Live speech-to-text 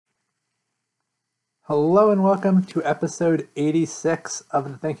Hello and welcome to episode 86 of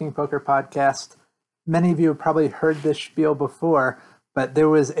the Thinking Poker Podcast. Many of you have probably heard this spiel before, but there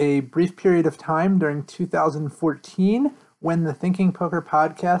was a brief period of time during 2014 when the Thinking Poker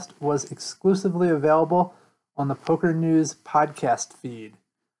Podcast was exclusively available on the Poker News podcast feed.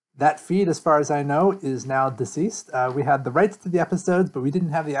 That feed, as far as I know, is now deceased. We had the rights to the episodes, but we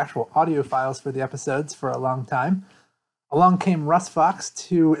didn't have the actual audio files for the episodes for a long time. Along came Russ Fox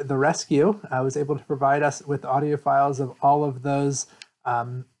to the rescue. I was able to provide us with audio files of all of those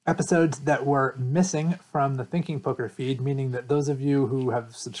episodes that were missing from the Thinking Poker feed, meaning that those of you who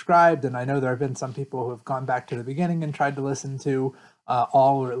have subscribed, and I know there have been some people who have gone back to the beginning and tried to listen to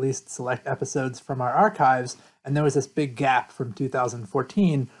all or at least select episodes from our archives, and there was this big gap from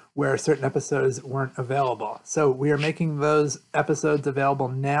 2014 where certain episodes weren't available. So we are making those episodes available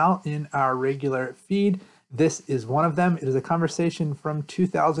now in our regular feed. This is one of them. It is a conversation from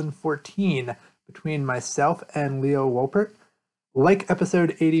 2014 between myself and Leo Wolpert. Like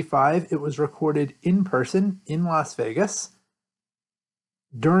episode 85, it was recorded in person in Las Vegas.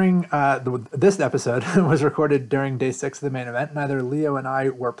 During this episode was recorded during day 6 of the main event. Neither Leo and I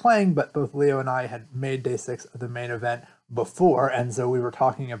were playing, but both Leo and I had made day 6 of the main event before, and so we were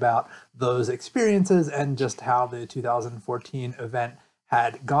talking about those experiences and just how the 2014 event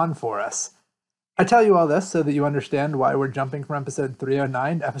had gone for us. I tell you all this so that you understand why we're jumping from episode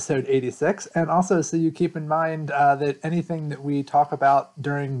 309 to episode 86, and also so you keep in mind that anything that we talk about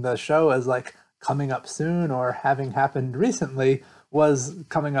during the show as like coming up soon or having happened recently was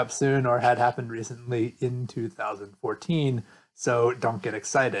coming up soon or had happened recently in 2014, so don't get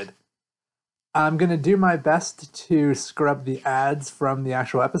excited. I'm going to do my best to scrub the ads from the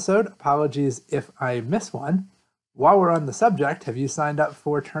actual episode. Apologies if I miss one. While we're on the subject, have you signed up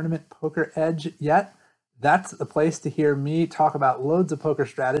for Tournament Poker Edge yet? That's the place to hear me talk about loads of poker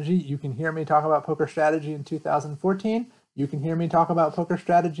strategy. You can hear me talk about poker strategy in 2014. You can hear me talk about poker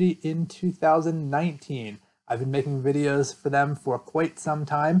strategy in 2019. I've been making videos for them for quite some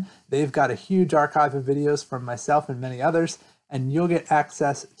time. They've got a huge archive of videos from myself and many others, and you'll get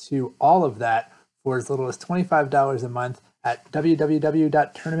access to all of that for as little as $25 a month at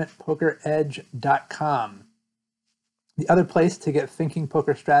www.tournamentpokeredge.com. The other place to get Thinking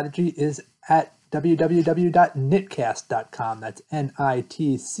Poker Strategy is at www.nitcast.com. That's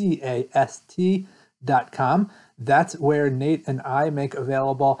NITCAST.com. That's where Nate and I make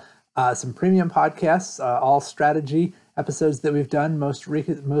available some premium podcasts, all strategy episodes that we've done. Most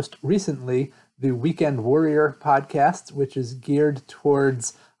recently, the Weekend Warrior podcast, which is geared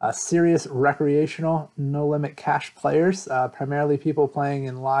towards serious recreational, no-limit cash players, primarily people playing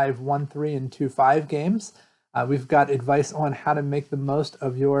in live 1-3 and 2-5 games. We've got advice on how to make the most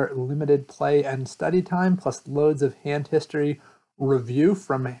of your limited play and study time, plus loads of hand history review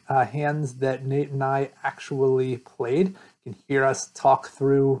from hands that Nate and I actually played. You can hear us talk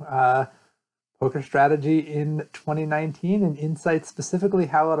through poker strategy in 2019 and insight specifically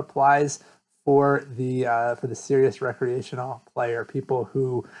how it applies for the serious recreational player, people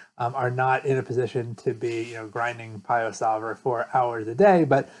who are not in a position to be grinding Pio Solver for hours a day,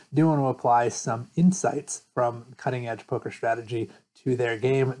 but do want to apply some insights from cutting edge poker strategy to their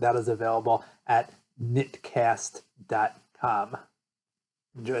game. That is available at nitcast.com.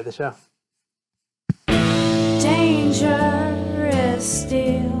 Enjoy the show. Danger is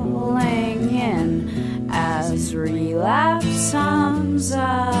stealing in as relapse hums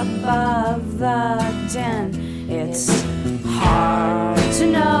above the din. It's hard to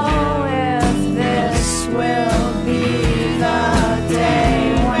know if this will be the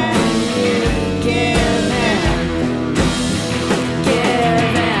day when you give in.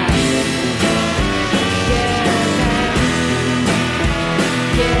 Give in.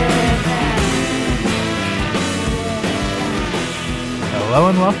 Give in. Hello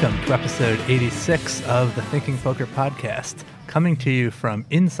and welcome to episode 86 of the Thinking Poker Podcast, coming to you from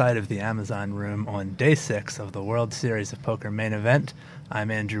inside of the Amazon room on day 6 of the World Series of Poker main event. I'm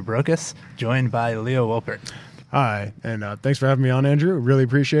Andrew Brokus, joined by Leo Wolpert. Hi, and thanks for having me on, Andrew. Really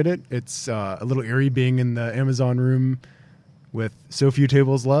appreciate it. It's a little eerie being in the Amazon room with so few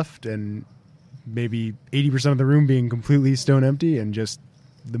tables left and maybe 80% of the room being completely stone empty and just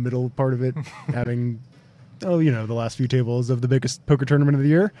the middle part of it having... the last few tables of the biggest poker tournament of the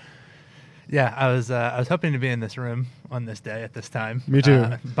year. Yeah, I was hoping to be in this room on this day at this time. Me too.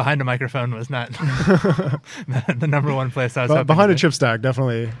 Behind a microphone was not the number one place I was hoping behind to a chip stack,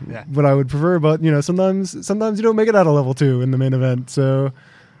 definitely. Yeah. What I would prefer, but sometimes you don't make it out of level 2 in the main event. So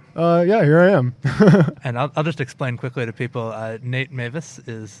Yeah, here I am. And I'll just explain quickly to people. Nate Mavis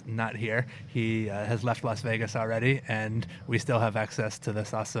is not here. He has left Las Vegas already, and we still have access to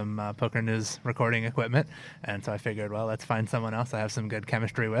this awesome Poker News recording equipment. And so I figured, well, let's find someone else I have some good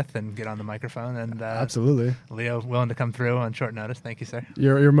chemistry with and get on the microphone. And Absolutely. Leo, willing to come through on short notice. Thank you, sir.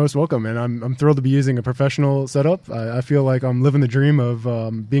 You're most welcome, and I'm thrilled to be using a professional setup. I feel like I'm living the dream of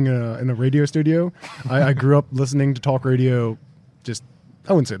being in a radio studio. I grew up listening to talk radio, just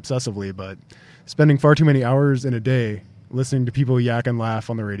I wouldn't say obsessively, but spending far too many hours in a day listening to people yak and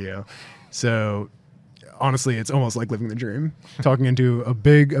laugh on the radio. So honestly, it's almost like living the dream. Talking into a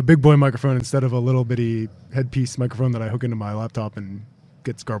big boy microphone instead of a little bitty headpiece microphone that I hook into my laptop and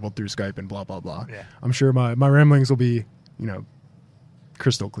gets garbled through Skype and blah blah blah. Yeah. I'm sure my ramblings will be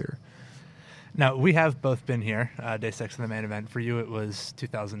crystal clear. Now, we have both been here, day 6 of the main event. For you, it was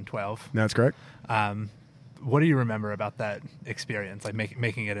 2012. That's correct. What do you remember about that experience, like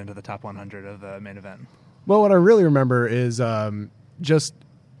making it into the top 100 of the main event? Well, what I really remember is just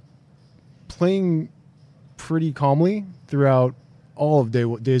playing pretty calmly throughout all of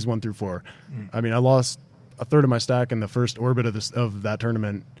days 1 through 4. I mean, I lost a third of my stack in the first orbit of that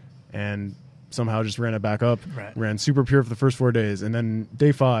tournament, and somehow just ran it back up. Right. Ran super pure for the first 4 days, and then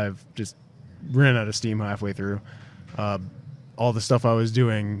day 5 just ran out of steam halfway through. All the stuff I was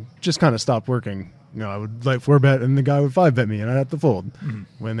doing just kind of stopped working. I would like 4-bet, and the guy would 5-bet me, and I'd have to fold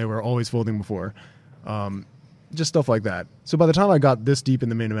when they were always folding before. Just stuff like that. So by the time I got this deep in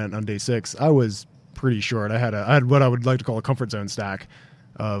the main event on day 6, I was pretty short. I had what I would like to call a comfort zone stack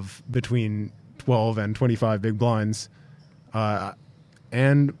of between 12 and 25 big blinds,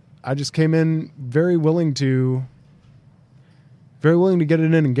 and I just came in very willing to get it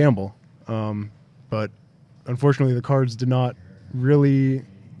in and gamble. But unfortunately, the cards did not really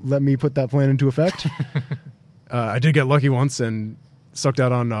let me put that plan into effect. I did get lucky once and sucked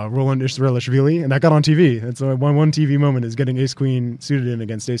out on Roland Israelishvili, and that got on TV. And so one TV moment is getting ace-queen suited in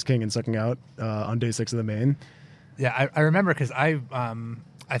against ace-king and sucking out on day 6 of the main. Yeah, I remember because I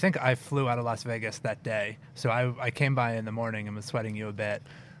think I flew out of Las Vegas that day. So I came by in the morning and was sweating you a bit.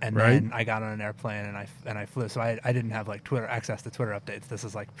 And Right. then I got on an airplane and I flew. So I didn't have like access to Twitter updates. This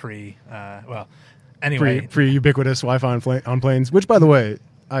is like anyway. Pre ubiquitous Wi-Fi on planes, which, by the way,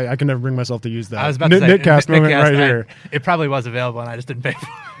 I can never bring myself to use that. I was about to say, Nitcast moment right here. It probably was available, and I just didn't pay for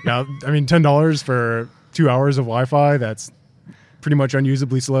it. Now, I mean, $10 for 2 hours of Wi-Fi, that's pretty much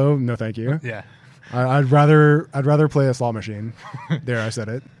unusably slow. No, thank you. Yeah. I'd rather play a slot machine. There, I said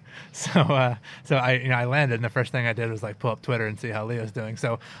it. So I landed, and the first thing I did was like pull up Twitter and see how Leo's doing.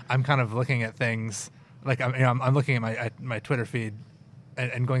 So I'm kind of looking at things like I'm looking at my Twitter feed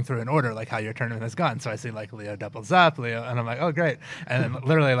and going through an order like how your tournament has gone. So I see like Leo doubles up, and I'm like, oh great. And then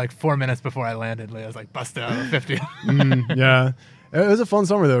literally like 4 minutes before I landed, Leo's like busted out of 50. Yeah, it was a fun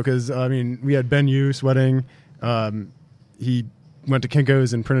summer though, because I mean we had Ben Yu sweating. He went to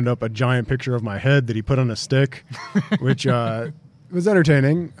Kinko's and printed up a giant picture of my head that he put on a stick, which was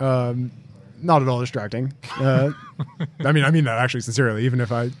entertaining. Not at all distracting. I mean that actually sincerely. Even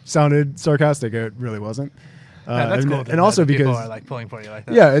if I sounded sarcastic, it really wasn't. That's cool. And also people because are like pulling for you like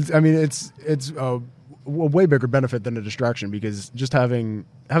that. yeah, it's a way bigger benefit than a distraction, because just having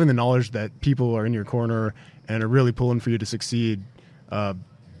the knowledge that people are in your corner and are really pulling for you to succeed,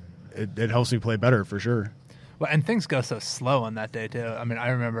 it helps me play better for sure. Well, and things go so slow on that day too. I mean, I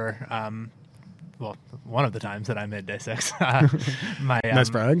remember, one of the times that I made day 6, Nice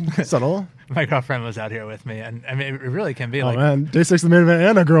brag, subtle. my girlfriend was out here with me, and I mean, it really can be Oh like man, day 6 of the main event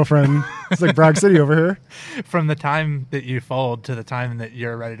and a girlfriend. It's like Bragg City over here. from the time that you fold to the time that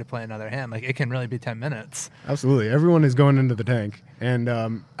you're ready to play another hand. Like it can really be 10 minutes. Absolutely, everyone is going into the tank.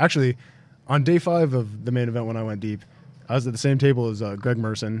 And actually, on day 5 of the main event, when I went deep, I was at the same table as Greg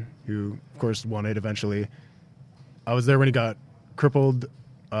Merson, who of course won 8 eventually. I was there when he got crippled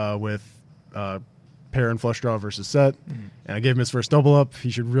with pair and flush draw versus set, and I gave him his first double up.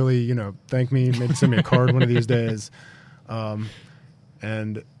 He should really, thank me, maybe send me a card one of these days.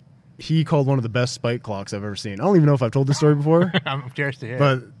 And he called one of the best spike clocks I've ever seen. I don't even know if I've told this story before. I'm curious to hear.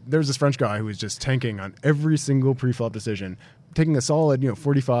 But there's this French guy who was just tanking on every single pre-flop decision, taking a solid,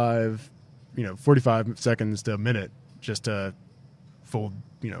 45 seconds to a minute just to fold,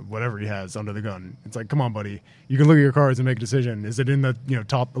 whatever he has under the gun. It's like, come on, buddy. You can look at your cards and make a decision. Is it in the,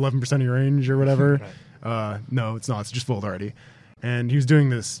 top 11% of your range or whatever? Right. No, it's not. It's just fold already. And he was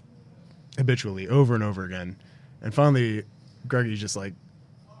doing this habitually over and over again. And finally, Greggy just like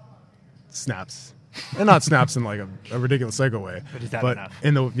snaps. And not snaps in like a ridiculous psycho way. But he's had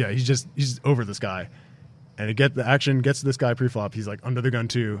enough. He's just over this guy. And the action gets to this guy pre-flop. He's like under the gun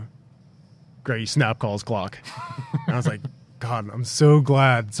too. Greggy snap calls clock. And I was like, God, I'm so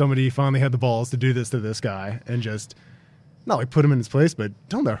glad somebody finally had the balls to do this to this guy and just not like put him in his place, but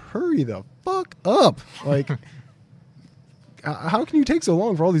tell him to hurry the fuck up. Like, how can you take so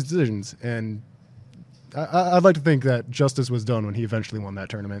long for all these decisions? And I'd like to think that justice was done when he eventually won that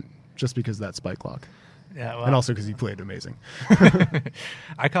tournament, just because of that spike clock. Yeah, well, And also because he played amazing.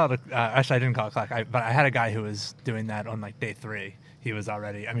 I called it. Actually, I didn't call it clock. But I had a guy who was doing that on like day 3. He was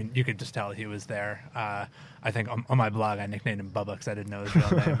already. I mean, you could just tell he was there. I think on my blog I nicknamed him Bubba because I didn't know his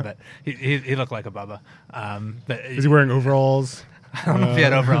real name, but he looked like a Bubba. But Is he wearing overalls? I don't know if he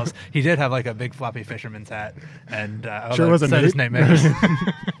had overalls. He did have like a big floppy fisherman's hat, and Sure wasn't so Nate? does Nate Mavis.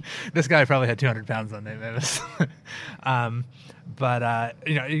 This guy probably had 200 pounds on Nate Mavis. But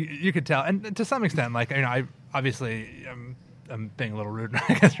you know, you could tell, and to some extent, like, you know, I obviously I'm being a little rude,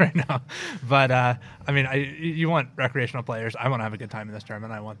 I guess, right now. But I mean, you want recreational players. I want to have a good time in this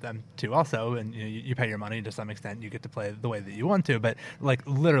tournament. I want them to also, and you know, you pay your money to some extent. You get to play the way that you want to. But like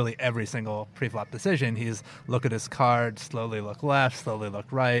literally every single pre-flop decision, he's look at his card, slowly look left, slowly look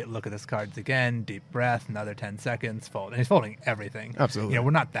right, look at his cards again, deep breath, another 10 seconds, fold. And he's folding everything. Absolutely. You know,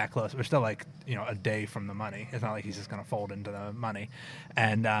 we're not that close. We're still like, you know, a day from the money. It's not like he's just going to fold into the money.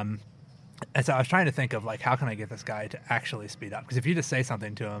 And so I was trying to think of, like, how can I get this guy to actually speed up? Because if you just say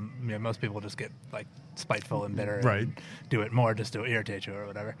something to him, you know, most people just get, like, spiteful and bitter Right. and do it more just to irritate you or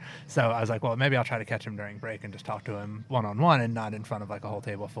whatever. So I was like, well, maybe I'll try to catch him during break and just talk to him one-on-one and not in front of, like, a whole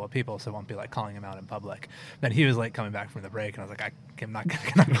table full of people, so I won't be, like, calling him out in public. Then he was, like, coming back from the break, and I was like, I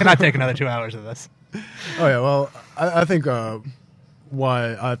cannot take another 2 hours of this. Oh, yeah. Well, I think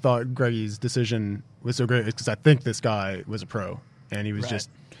why I thought Greggy's decision was so great is because I think this guy was a pro, and he was Right. just...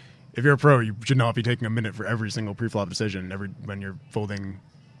 If you're a pro, you should not be taking a minute for every single pre-flop decision when you're folding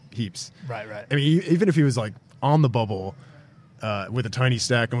heaps. Right. I mean, even if he was like on the bubble with a tiny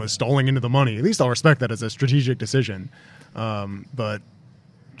stack and was stalling into the money, at least I'll respect that as a strategic decision. But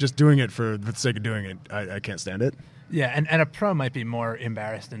just doing it for the sake of doing it, I can't stand it. Yeah, and a pro might be more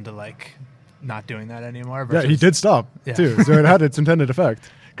embarrassed into, like, not doing that anymore. Yeah, he did stop, Yeah. too, so it had its intended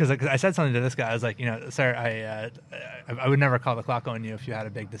effect. Because I said something to this guy. I was like, you know, sir, I would never call the clock on you if you had a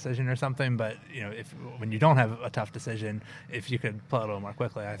big decision or something. But, you know, when you don't have a tough decision, if you could play a little more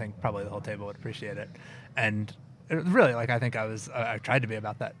quickly, I think probably the whole table would appreciate it. And really, like, I think I tried to be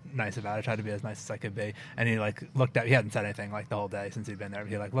nice about it. I tried to be as nice as I could be. And he, like, looked at, he hadn't said anything, like, the whole day since he'd been there.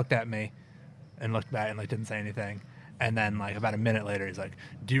 He, like, looked at me and looked back and, like, didn't say anything. And then, like, about a minute later, he's like,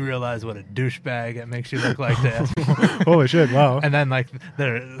 do you realize what a douchebag it makes you look like to ask me? Holy shit, wow. And then, like,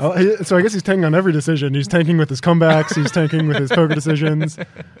 So I guess he's tanking on every decision. He's tanking with his comebacks. He's tanking with his poker decisions.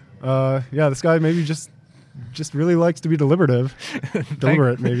 Yeah, this guy maybe just really likes to be deliberate,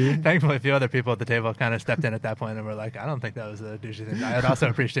 maybe. Thankfully, a few other people at the table kind of stepped in at that point and were like, I don't think that was a douchey thing. I would also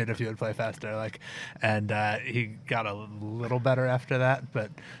appreciate if you would play faster. Like, and he got a little better after that.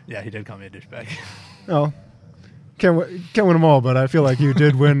 But, yeah, he did call me a douchebag. Oh. Can't win them all, but I feel like you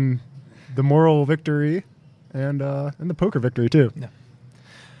did win the moral victory and the poker victory too.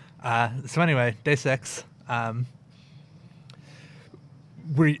 Yeah. So anyway, day 6. I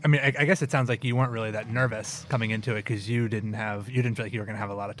guess it sounds like you weren't really that nervous coming into it because you didn't feel like you were going to have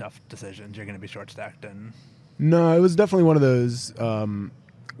a lot of tough decisions. You're going to be short stacked and. No, it was definitely one of those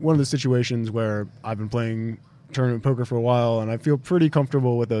situations where I've been playing tournament poker for a while and I feel pretty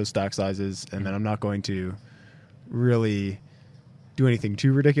comfortable with those stack sizes, and then I'm not going to really do anything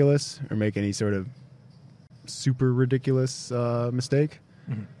too ridiculous or make any sort of super ridiculous mistake.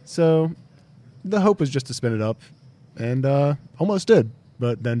 Mm-hmm. So the hope was just to spin it up, and almost did,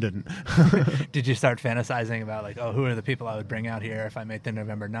 but then didn't. Did you start fantasizing about, like, oh, who are the people I would bring out here if I make the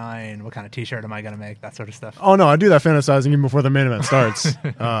November 9? What kind of T-shirt am I going to make? That sort of stuff. Oh no, I do that fantasizing even before the main event starts.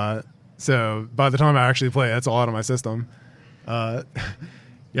 So by the time I actually play, that's all out of my system.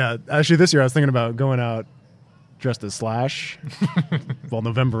 Yeah, actually this year I was thinking about going out dressed as Slash while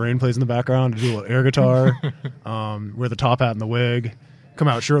November Rain plays in the background, to do a little air guitar, wear the top hat and the wig, come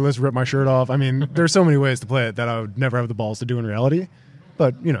out shirtless, rip my shirt off. I mean, there's so many ways to play it that I would never have the balls to do in reality.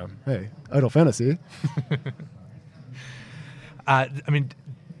 But, you know, hey, idle fantasy. I mean,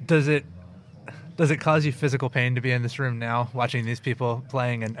 does it cause you physical pain to be in this room now, watching these people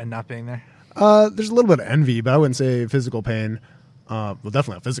playing and not being there? There's a little bit of envy, but I wouldn't say physical pain. Well,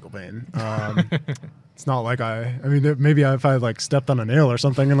 definitely not physical pain. It's not like maybe if I like stepped on a nail or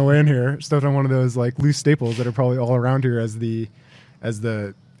something on the way in here, stepped on one of those like loose staples that are probably all around here as the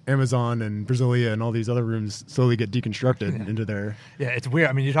Amazon and Brasilia and all these other rooms slowly get deconstructed into their. Yeah, it's weird.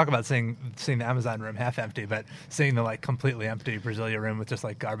 I mean, you talk about seeing the Amazon room half empty, but seeing the like completely empty Brasilia room with just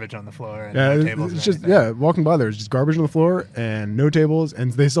like garbage on the floor and no tables. It's or just anything. walking by there's just garbage on the floor and no tables,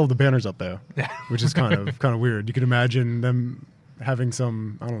 and they still have the banners up though, Yeah. which is kind of weird. You could imagine them having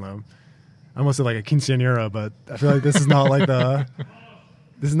some, I don't know, I almost said like a quinceañera, but I feel like this is not like the.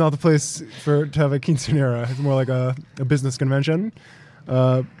 This is not the place to have a quinceañera. It's more like a business convention.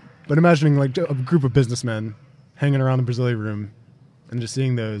 But imagining like a group of businessmen hanging around the Brasilia room and just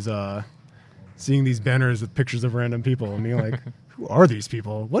seeing these banners with pictures of random people and being like, who are these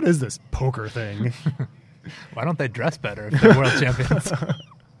people? What is this poker thing? Why don't they dress better if they're world champions?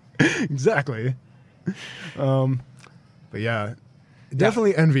 Exactly. But yeah,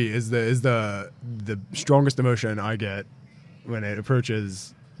 definitely envy is the strongest emotion I get when it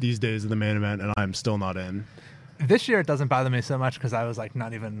approaches these days of the main event, and I'm still not in. This year it doesn't bother me so much because I was like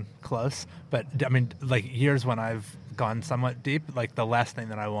not even close. But I mean, like years when I've gone somewhat deep, like the last thing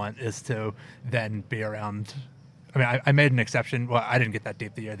that I want is to then be around. I mean, I made an exception. Well, I didn't get that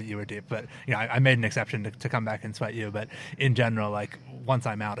deep the year that you were deep, but you know, I made an exception to come back and sweat you. But in general, like once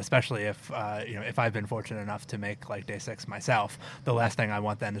I'm out, especially if if I've been fortunate enough to make like day 6 myself, the last thing I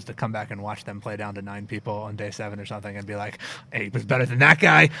want then is to come back and watch them play down to 9 people on day 7 or something and be like, "Hey, he was better than that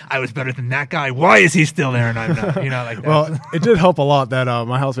guy. I was better than that guy. Why is he still there and I'm not?" You know, like that. Well, it did help a lot that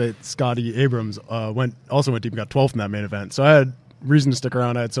my housemate Scotty Abrams went deep and got 12th in that main event. So I had reason to stick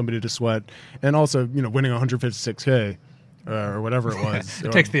around. I had somebody to sweat, and also winning 156K or whatever it was.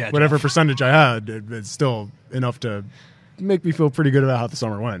 It takes the edge whatever off. percentage I had, it's still enough to make me feel pretty good about how the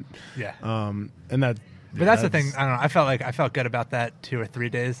summer went. Yeah. And that. But that's the thing. I don't know. I felt good about that 2 or 3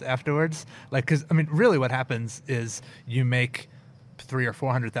 days afterwards. Like, because I mean, really, what happens is you make $300,000 or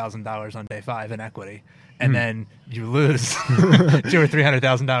 $400,000 on day 5 in equity, and then you lose $200,000 or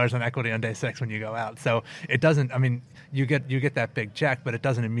 $300,000 on equity on day 6 when you go out. So it doesn't. I mean, you get that big check, but it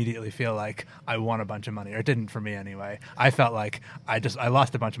doesn't immediately feel like I won a bunch of money, or it didn't for me anyway. I felt like I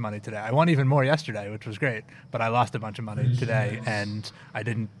lost a bunch of money today. I won even more yesterday, which was great, but I lost a bunch of money today, and I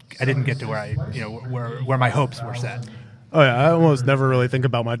didn't get to where where my hopes were set. Oh yeah, I almost never really think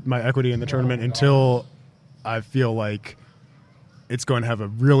about my equity in the tournament until I feel like it's going to have a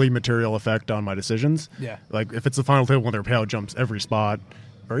really material effect on my decisions. Yeah. Like if it's the final table and their payout jumps every spot,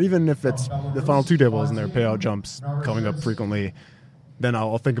 or even if it's the final 2 tables and their payout jumps coming up frequently, then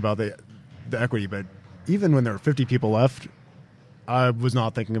I'll think about the equity. But even when there were 50 people left, I was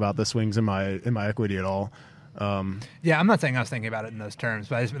not thinking about the swings in my equity at all. Yeah, I'm not saying I was thinking about it in those terms,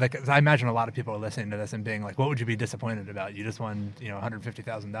 but I imagine a lot of people are listening to this and being like, "What would you be disappointed about? You just won,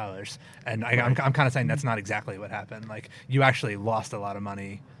 $150,000." And I'm kind of saying that's not exactly what happened. Like, you actually lost a lot of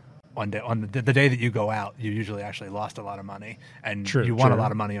money on the day that you go out. You usually actually lost a lot of money, and you won a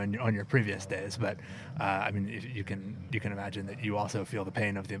lot of money on your previous days. But I mean, you can imagine that you also feel the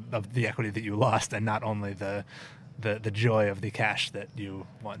pain of the equity that you lost, and not only the joy of the cash that you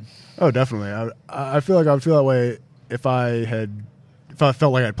won. Oh, definitely. I feel like I would feel that way if I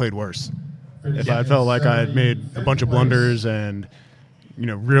felt like I'd played worse. If I felt like I had made a bunch of blunders and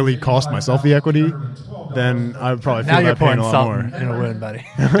really cost myself the equity, then I would probably feel that pain a lot more. In a wound, buddy.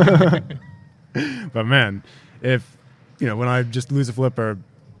 But man, if when I just lose a flip or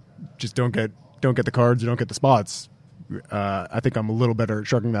just don't get the cards or don't get the spots, I think I'm a little better at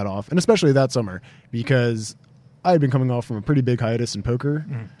shrugging that off, and especially that summer because I had been coming off from a pretty big hiatus in poker.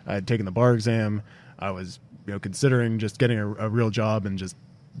 I had taken the bar exam. I was considering just getting a real job and just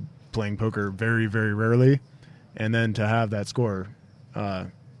playing poker very, very rarely, and then to have that score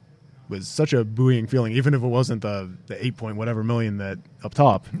was such a buoying feeling, even if it wasn't the 8 point whatever million that up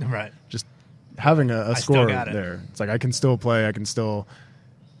top. Right. Just having a score got it. there. It's like I can still play. I can still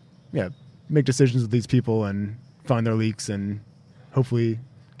make decisions with these people and find their leaks and hopefully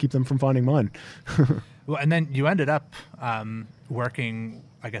keep them from finding mine. Well, and then you ended up working,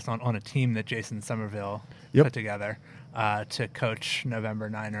 I guess, on a team that Jason Somerville put together to coach November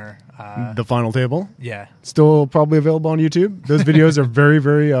Niner. The final table. Yeah. Still probably available on YouTube. Those videos are very,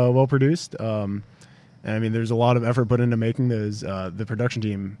 very well produced. And I mean, there's a lot of effort put into making those. The production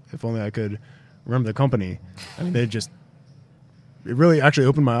team, if only I could remember the company. I mean, it really actually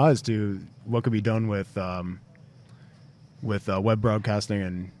opened my eyes to what could be done with web broadcasting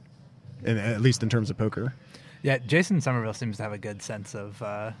and at least in terms of poker. Yeah, Jason Somerville seems to have a good sense of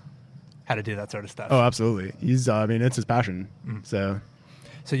how to do that sort of stuff. Oh, absolutely. He's, it's his passion. So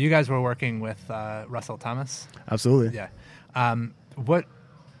you guys were working with Russell Thomas? Absolutely. Yeah. What?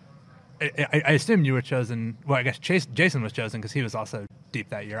 I assume you were chosen. Well, I guess Jason was chosen because he was also deep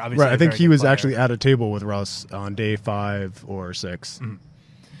that year. Obviously, right. I think he was actually at a table with Russ on day 5 or 6.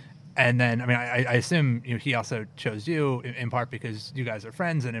 And then, I mean, I assume he also chose you in part because you guys are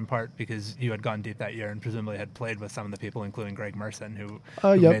friends, and in part because you had gone deep that year and presumably had played with some of the people, including Greg Merson, who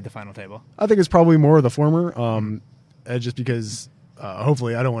Yep. made the final table. I think it's probably more of the former, just because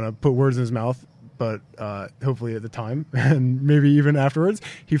hopefully I don't want to put words in his mouth, but hopefully at the time and maybe even afterwards,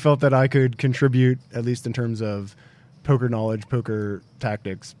 he felt that I could contribute, at least in terms of poker knowledge, poker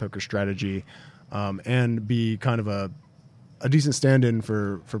tactics, poker strategy, and be kind of a decent stand-in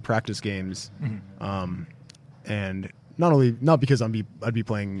for practice games. And not because I'd be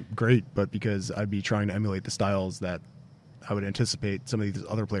playing great, but because I'd be trying to emulate the styles that I would anticipate some of these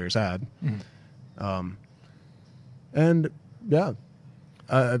other players had. And yeah,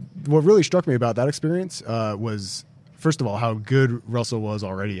 what really struck me about that experience was, first of all, how good Russell was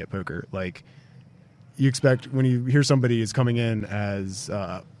already at poker. Like, you expect when you hear somebody is coming in as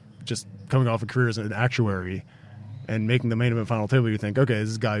just coming off a career as an actuary and making the main event final table, you think, okay, this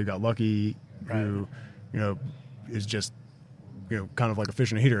is a guy who got lucky, who, is just, kind of like a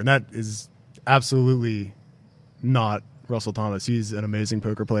fish in a heater. And that is absolutely not Russell Thomas. He's an amazing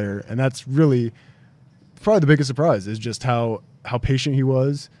poker player. And that's really probably the biggest surprise, is just how patient he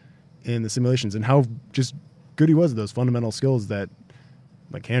was in the simulations and how just good he was at those fundamental skills, that,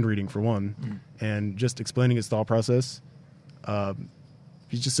 like hand reading for one, and just explaining his thought process.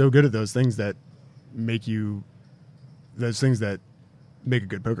 He's just so good at those things that make a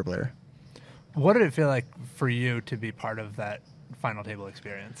good poker player. What did it feel like for you to be part of that final table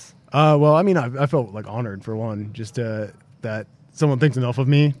experience? Well, I mean, I felt like honored, for one, just that someone thinks enough of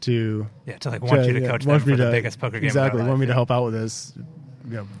me to want you to coach them for the biggest poker game exactly of their life. Want me to help out with this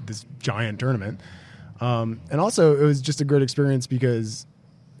this giant tournament. And also it was just a great experience because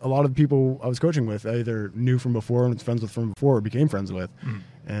a lot of the people I was coaching with I either knew from before and was friends with from before or became friends with.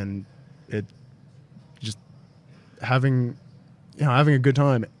 And it just having a good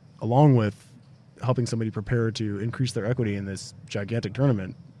time along with helping somebody prepare to increase their equity in this gigantic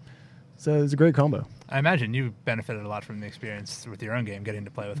tournament. So it's a great combo. I imagine you benefited a lot from the experience with your own game, getting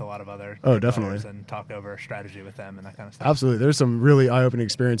to play with a lot of other definitely, players and talk over strategy with them and that kind of stuff. Absolutely. There's some really eye-opening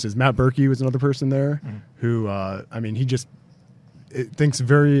experiences. Matt Berkey was another person there who, he just thinks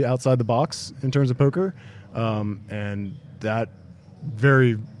very outside the box in terms of poker. And that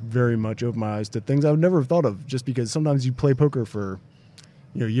very, very much opened my eyes to things I would never have thought of, just because sometimes you play poker for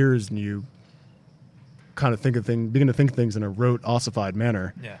years and you kind of begin to think things in a rote, ossified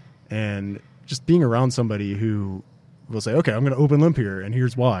manner. Yeah. And just being around somebody who will say, okay, I'm going to open limp here, and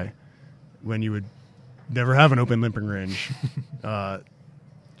here's why, when you would never have an open limping range.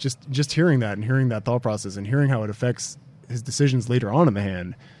 Just hearing that and hearing that thought process and hearing how it affects his decisions later on in the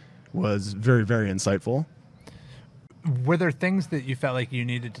hand was very, very insightful. Were there things that you felt like you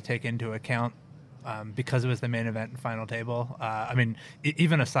needed to take into account because it was the main event and final table?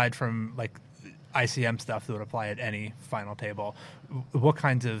 Even aside from like ICM stuff that would apply at any final table, what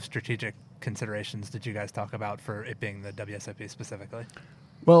kinds of strategic considerations did you guys talk about for it being the WSOP specifically?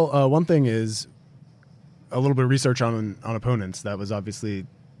 Well, one thing is a little bit of research on opponents. That was obviously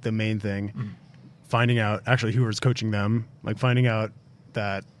the main thing. Finding out actually who was coaching them, like finding out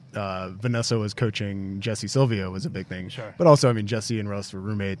that Vanessa was coaching Jesse Silvio was a big thing. Sure. But also, Jesse and Russ were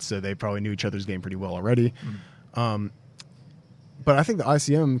roommates, so they probably knew each other's game pretty well already. But I think the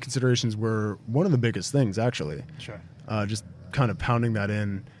ICM considerations were one of the biggest things, actually. Sure. Just kind of pounding that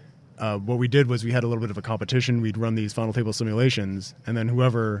in. What we did was we had a little bit of a competition. We'd run these final table simulations, and then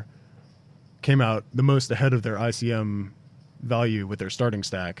whoever came out the most ahead of their ICM value with their starting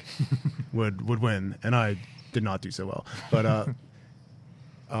stack would win. And I did not do so well. But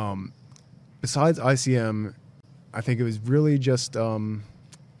besides ICM, I think it was really just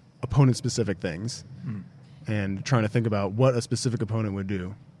opponent-specific things. And trying to think about what a specific opponent would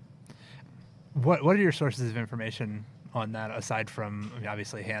do. What are your sources of information on that, aside from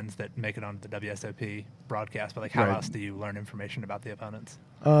obviously hands that make it onto the WSOP broadcast, but like how else do you learn information about the opponents?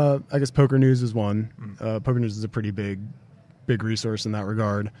 I guess Poker News is one. Poker News is a pretty big resource in that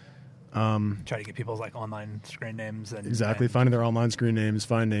regard. Try to get people's like online screen names and finding their online screen names,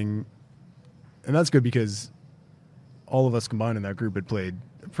 and that's good because all of us combined in that group had played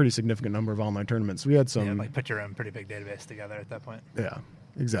a pretty significant number of online tournaments. We had some put your own pretty big database together at that point. Yeah,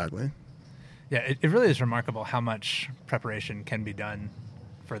 exactly. Yeah, it really is remarkable how much preparation can be done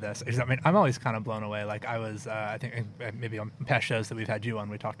for this. I'm always kind of blown away. Like I was, I think maybe on past shows that we've had you on,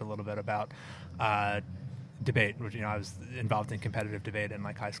 we talked a little bit about debate, which, I was involved in competitive debate in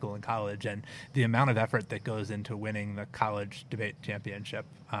like high school and college, and the amount of effort that goes into winning the college debate championship,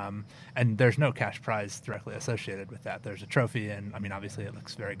 and there's no cash prize directly associated with that. There's a trophy, and I mean, obviously it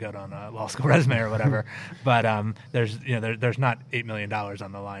looks very good on a law school resume or whatever, but there's not $8 million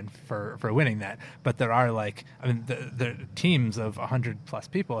on the line for winning that, but there are the teams of 100 plus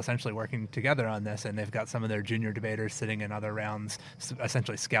people essentially working together on this, and they've got some of their junior debaters sitting in other rounds,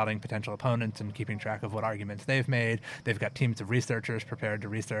 essentially scouting potential opponents and keeping track of what arguments they've made. They've got teams of researchers prepared to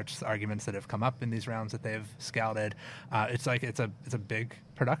research arguments that have come up in these rounds that they've scouted. It's a big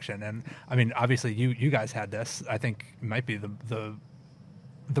production, and I mean, obviously you guys had this. I think it might be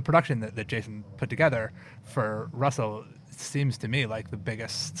the production that Jason put together for Russell seems to me like the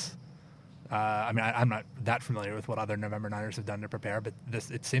biggest. I mean, I'm not that familiar with what other November Niners have done to prepare, but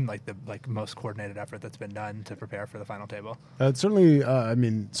it seemed like the most coordinated effort that's been done to prepare for the final table. It's certainly,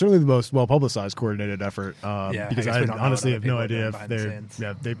 certainly the most well publicized coordinated effort. Because I honestly have no idea if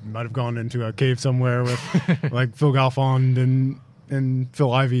they might have gone into a cave somewhere with like Phil Galfond and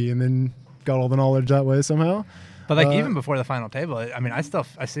Phil Ivey, and then got all the knowledge that way somehow. But even before the final table, I mean,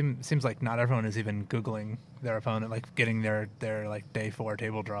 seems like not everyone is even Googling their opponent, like getting their like day 4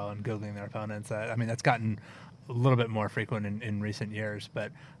 table draw and Googling their opponents. I mean, that's gotten a little bit more frequent in recent years,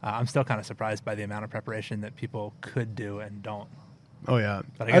 but I'm still kind of surprised by the amount of preparation that people could do and don't. Oh yeah,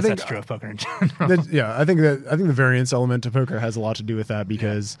 but I guess that's true of poker in general. I think the variance element to poker has a lot to do with that,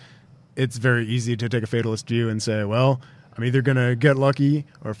 because it's very easy to take a fatalist view and say, well, I'm either gonna get lucky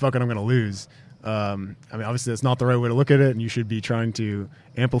or fuck it, I'm gonna lose. I mean, obviously that's not the right way to look at it, and you should be trying to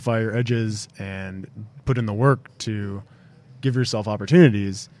amplify your edges and put in the work to give yourself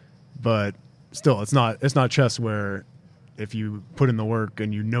opportunities. But still, it's not chess, where if you put in the work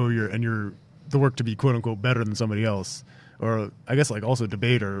and you're the work to be quote unquote better than somebody else, or I guess like also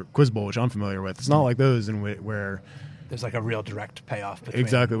debate or quiz bowl, which I'm familiar with. It's not like those where there's like a real direct payoff between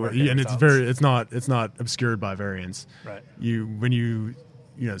exactly, and it's not obscured by variance. Right. When you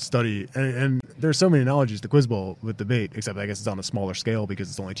study, and there's so many analogies to Quiz Bowl with debate, except I guess it's on a smaller scale because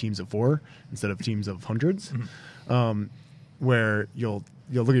it's only teams of 4 instead of teams of hundreds, where you'll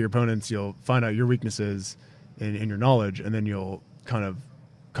look at your opponents, you'll find out your weaknesses in your knowledge, and then you'll kind of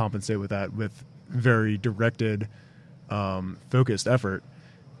compensate with that with very directed, focused effort.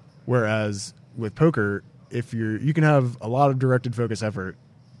 Whereas with poker, if you can have a lot of directed focus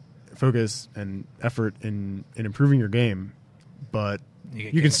and effort in improving your game, but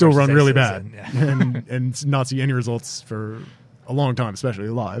you can still run really bad and not see any results for a long time, especially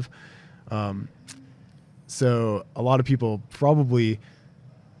live. So a lot of people probably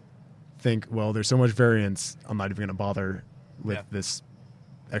think, well, there's so much variance, I'm not even going to bother with this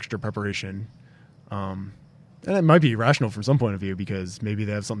extra preparation. And it might be rational from some point of view, because maybe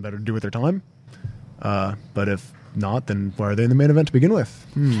they have something better to do with their time. But if not, then why are they in the main event to begin with?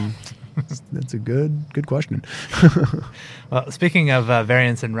 That's a good question. Well, speaking of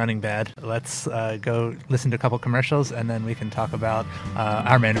variance and running bad, let's go listen to a couple commercials, and then we can talk about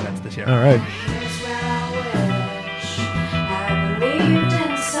our main events this year. All right. Here's where I wish I believed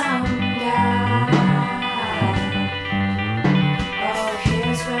in some guy. Oh,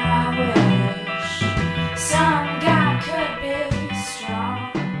 here's where I wish some guy could be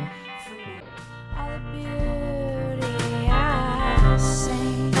strong for me. All the beauty I see.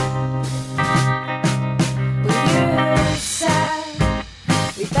 You said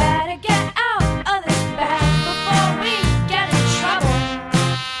we better get out of this bag before we get in trouble,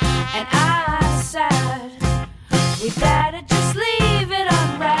 and I said we better just leave it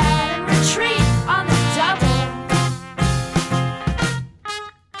unread and retreat on the double.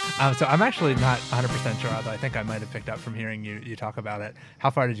 So I'm actually not 100% sure, although I think I might have picked up from hearing you talk about it. How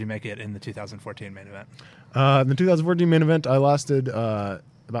far did you make it in the 2014 main event? In the 2014 main event, I lasted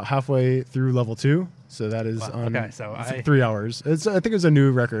about halfway through level 2. So that is on 3 hours. I think it was a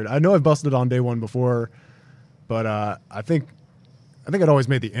new record. I know I've busted on day 1 before, but I think I'd always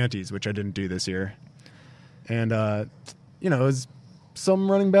made the antes, which I didn't do this year. And it was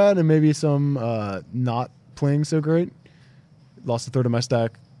some running bad and maybe some not playing so great. Lost a third of my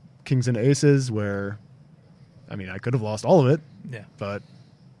stack, kings and aces, where I mean I could have lost all of it. Yeah. But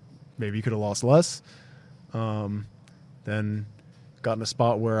maybe you could have lost less. Then got in a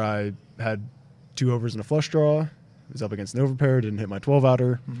spot where I had 2 overs and a flush draw. Was up against an overpair, didn't hit my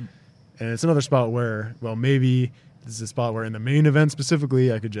 12-outer. Mm-hmm. And it's another spot where, well, maybe this is a spot where in the main event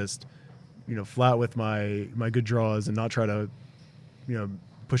specifically, I could just, flat with my good draws and not try to,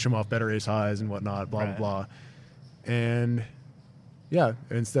 push them off better ace highs and whatnot, blah, blah, blah. And yeah,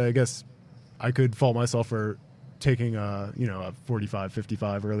 instead, I guess I could fault myself for taking a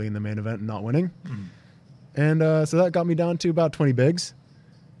 45-55 early in the main event and not winning. Mm-hmm. And so that got me down to about 20 bigs.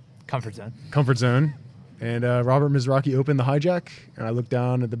 Comfort zone. Comfort zone. And Robert Mizraki opened the hijack, and I looked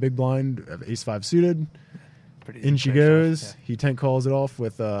down at the big blind of ace-5 suited. In she goes. Yeah. He tank calls it off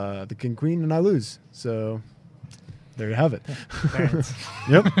with the king-queen, and I lose. So there you have it. Barons.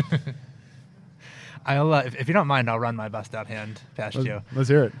 Yep. I'll if you don't mind, I'll run my bust out hand past you. Let's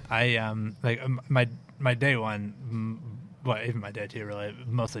hear it. I my day one, well, even my day two, really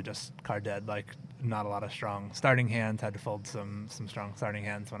mostly just card dead. Like not a lot of strong starting hands. Had to fold some strong starting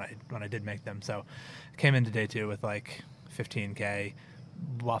hands when I did make them. So came into day two with like 15K.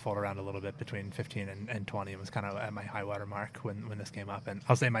 Waffled around a little bit between 15 and 20 and was kind of at my high water mark when this came up. And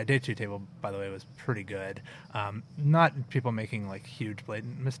I'll say my day two table, by the way, was pretty good. Not people making like huge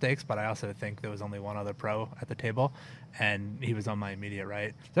blatant mistakes, but I also think there was only one other pro at the table, and he was on my immediate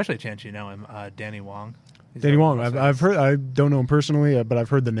right. There's actually a chance you know him, Danny Wong. Danny Wong. I've heard. I don't know him personally, but I've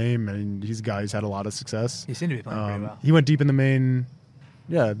heard the name, and he's a guy who's had a lot of success. He seemed to be playing pretty well. He went deep in the main,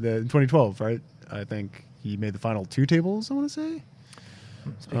 in 2012, right? I think he made the final 2 tables, I want to say.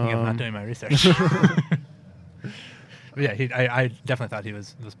 Speaking of not doing my research. But yeah, I definitely thought he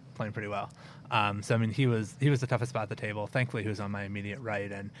was playing pretty well. So I mean, he was the toughest spot at the table. Thankfully, he was on my immediate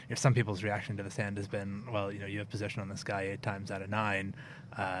right. And some people's reaction to this hand has been, well, you have position on this guy 8 times out of 9.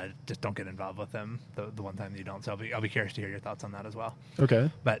 Just don't get involved with him the one time that you don't. So I'll be curious to hear your thoughts on that as well. Okay.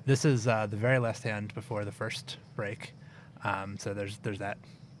 But this is the very last hand before the first break. So there's that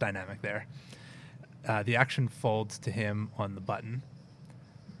dynamic there. The action folds to him on the button.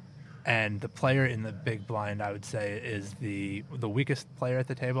 And the player in the big blind, I would say, is the weakest player at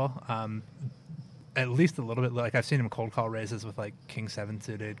the table. At least a little bit. Like I've seen him cold call raises with like King 7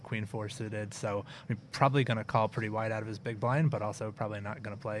 suited, Queen 4 suited. So I'm probably going to call pretty wide out of his big blind, but also probably not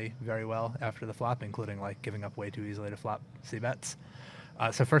going to play very well after the flop, including like giving up way too easily to flop C bets.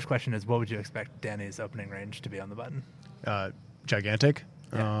 So first question is, what would you expect Danny's opening range to be on the button? Gigantic.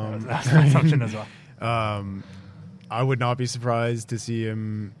 Yeah, that was my assumption as well. I would not be surprised to see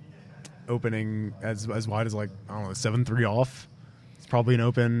him opening as wide as like, I don't know, 7-3 off. It's probably an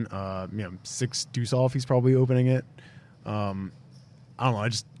open. 6 deuce off. He's probably opening it. I don't know. I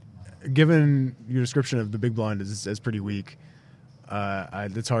just, given your description of the big blind as pretty weak,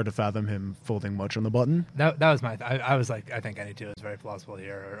 it's hard to fathom him folding much on the button. That was my. I was like, I think any 2 is very plausible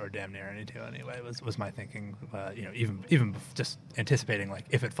here, or damn near any 2 anyway. Was my thinking. Even just anticipating like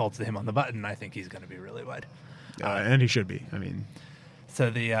if it folds to him on the button, I think he's going to be really wide. And he should be. I mean. So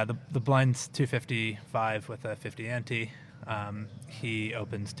the blind's 255 with a 50 ante. He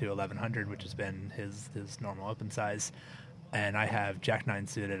opens to 1100, which has been his normal open size. And I have Jack 9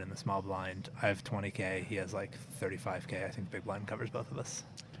 suited in the small blind. I have 20K. He has like 35K. I think big blind covers both of us.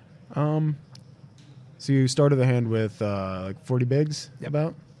 So you started the hand with like 40 bigs. Yep.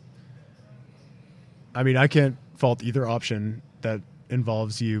 About. I mean, I can't fault either option that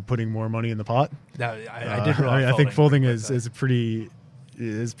involves you putting more money in the pot. No, I did. I think folding is pretty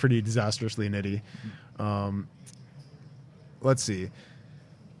disastrously nitty. Let's see.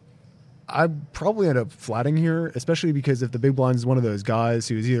 I probably end up flatting here, especially because if the big blind is one of those guys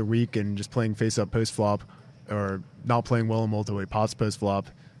who is either weak and just playing face up post flop, or not playing well in multi-way pots post flop,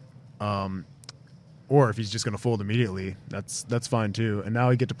 or if he's just going to fold immediately, that's fine too. And now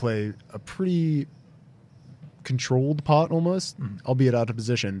I get to play a pretty controlled pot almost, albeit out of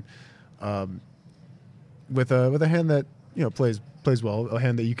position, with a hand that plays well, a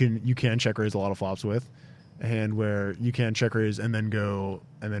hand that you can check raise a lot of flops with, a hand where you can check raise and then go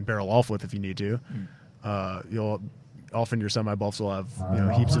and then barrel off with if you need to. You'll often your semi bluffs will have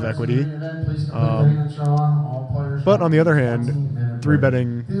heaps of equity. But on the other hand,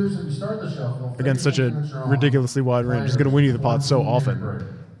 3-betting against such a ridiculously wide range is going to win you the pot so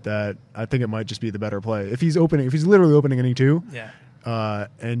often that I think it might just be the better play. If he's literally opening any 2,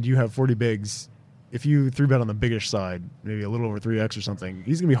 and you have 40 bigs. If you 3-bet on the biggish side, maybe a little over 3x or something,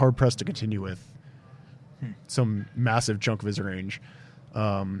 he's going to be hard-pressed to continue with some massive chunk of his range.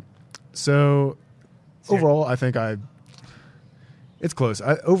 So overall, I think it's close.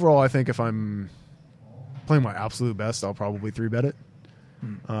 Overall, I think if I'm playing my absolute best, I'll probably 3-bet it.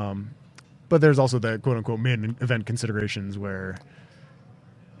 But there's also the quote-unquote main event considerations where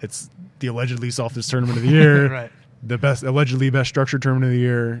it's the allegedly softest tournament of the year. Right. The allegedly best structured tournament of the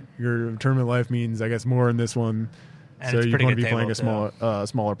year. Your tournament life means, I guess, more in this one. And so you want to be playing a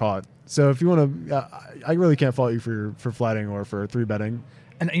smaller pot. So if you want to, I really can't fault you for flatting or for 3-betting.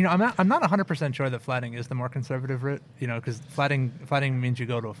 And I'm not 100% sure that flatting is the more conservative route. Because flatting means you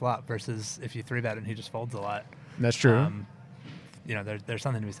go to a flop versus if you 3-bet and he just folds a lot. That's true. there's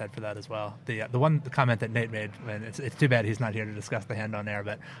something to be said for that as well. The one comment that Nate made, and it's too bad he's not here to discuss the hand on air,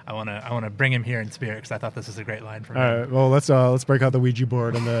 but I want to bring him here in spirit because I thought this was a great line from him. All right, well let's break out the Ouija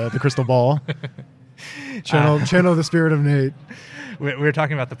board and the crystal ball. Channel the spirit of Nate. We were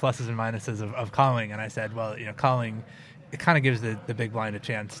talking about the pluses and minuses of calling, and I said, well, calling, it kind of gives the big blind a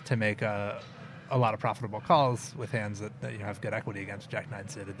chance to make a lot of profitable calls with hands that have good equity against Jack 9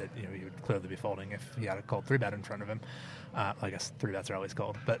 suited that he would clearly be folding if he had a cold 3-bet in front of him. I guess 3-bets are always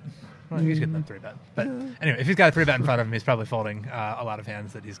cold, but he's getting them 3-bet. But anyway, if he's got a 3-bet in front of him, he's probably folding a lot of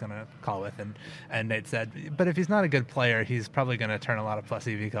hands that he's going to call with. And Nate said, but if he's not a good player, he's probably going to turn a lot of plus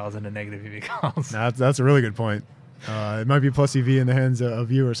EV calls into negative EV calls. That's a really good point. It might be plus EV in the hands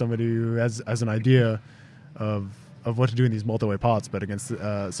of you or somebody who has an idea of what to do in these multi-way pots, but against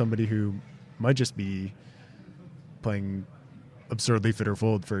somebody who might just be playing absurdly fit or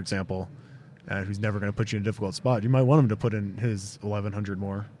fold, for example, who's never going to put you in a difficult spot. You might want him to put in his 1,100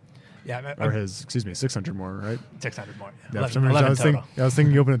 more. Yeah, or his 600 more, right? 600 more. Yeah, 11 I was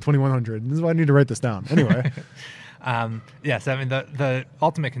thinking you open at 2,100. This is why I need to write this down. Anyway. Yes, I mean the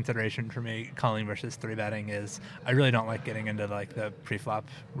ultimate consideration for me, calling versus 3-betting, is I really don't like getting into like the pre-flop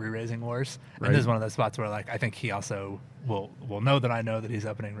re-raising wars. Right. And this is one of those spots where like I think he also will know that I know that he's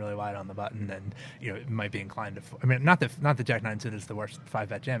opening really wide on the button, and might be inclined to. I mean, not that Jack 9 suited is the worst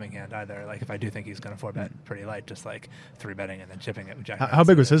 5-bet jamming hand either. Like if I do think he's going to 4-bet pretty light, just like 3-betting and then chipping it with Jack. How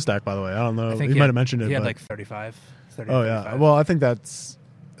big was his stack, by the way? I don't know. He might have mentioned it. He had but... like 35. 30, oh 35. Yeah. Well, I think that's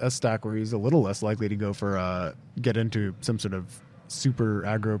a stack where he's a little less likely to go for get into some sort of super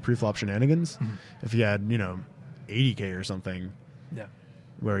aggro preflop shenanigans. Mm-hmm. If he had 80K or something, yeah,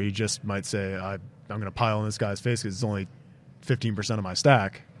 where he just might say I'm going to pile in this guy's face because it's only 15% of my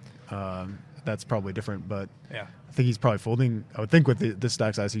stack. That's probably different, but yeah, I think he's probably folding. I would think with this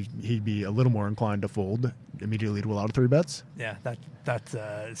stack size, he'd be a little more inclined to fold immediately to a lot of 3-bets. Yeah, that's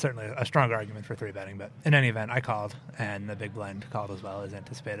certainly a strong argument for 3-betting. But in any event, I called, and the big blind called as well as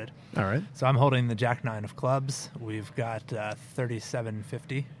anticipated. All right. So I'm holding the Jack 9 of clubs. We've got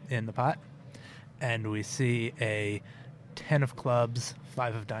 3750 in the pot, and we see a 10 of clubs,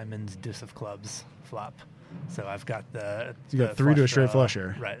 5 of diamonds, deuce of clubs flop. So I've got you got 3 to a straight flush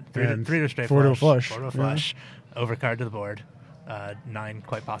here. Right. 3 to a straight 4 flush. 4 to a flush. Overcard to the board. 9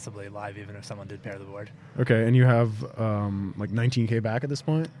 quite possibly live even if someone did pair the board. Okay, and you have like 19K back at this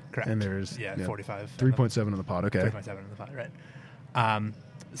point? Correct. And there's 45. 3.7 in the pot, okay. 3.7 in the pot, right.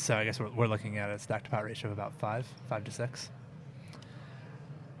 So I guess we're looking at a stack to pot ratio of about 5 to 6.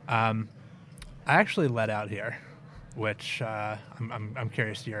 I actually let out here, which I'm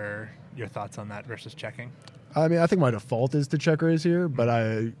curious your thoughts on that versus checking. I mean, I think my default is to check raise here, but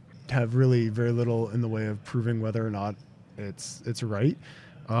I have really very little in the way of proving whether or not it's right.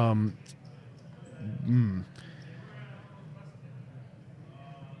 One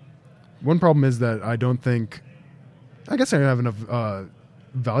problem is that I don't think. I guess I have enough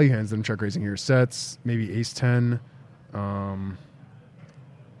value hands that I'm check raising here. Sets, maybe ace 10.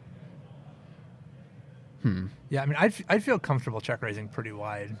 Yeah, I mean, I'd feel comfortable check raising pretty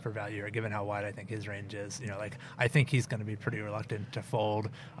wide for value here, given how wide I think his range is. Like I think he's going to be pretty reluctant to fold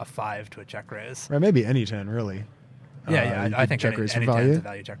a 5 to a check raise. Right, maybe any 10 really. Yeah, I think check any raise for 10's value. a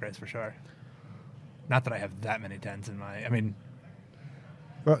value check raise for sure. Not that I have that many 10s in my. I mean,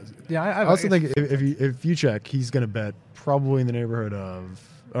 Well, yeah, I also think if you check, he's going to bet probably in the neighborhood of,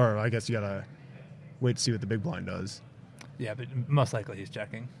 or I guess you got to wait to see what the big blind does. Yeah, but most likely he's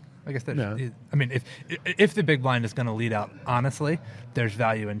checking. I guess Yeah. I mean, if the big blind is going to lead out honestly, there's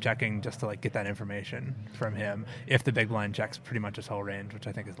value in checking just to like get that information from him. If the big blind checks pretty much his whole range, which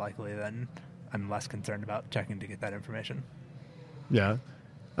I think is likely, then I'm less concerned about checking to get that information. Yeah.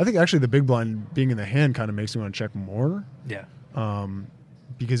 I think actually the big blind being in the hand kind of makes you want to check more. Yeah.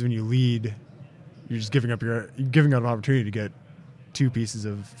 Because when you lead, you're just giving up an opportunity to get 2 pieces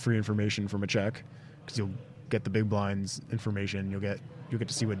of free information from a check, because you'll get the big blind's information. You'll get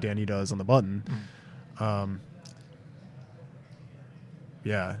to see what Danny does on the button.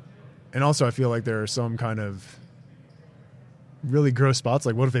 Yeah. And also I feel like there are some kind of really gross spots.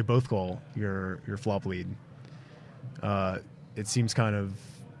 Like what if they both call your flop lead? It seems it'll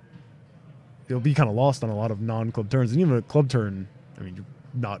be kind of lost on a lot of non-club turns. And even a club turn, I mean, you're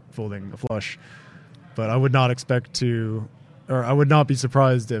not folding a flush. But I would not I would not be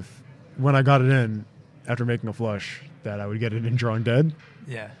surprised if when I got it in after making a flush that I would get it in drawing dead.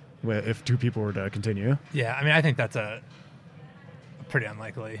 Yeah. If 2 people were to continue. Yeah, I mean, I think that's a pretty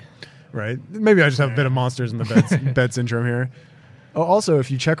unlikely. Right. Maybe I just have a bit of monsters in the bed syndrome here. Oh, also,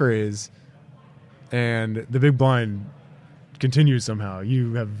 if you check raise and the big blind continues somehow,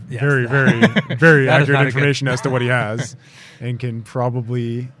 you have Yes. very, very, very That is accurate not a information as to what he has, and can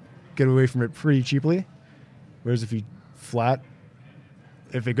probably get away from it pretty cheaply. Whereas if you flat,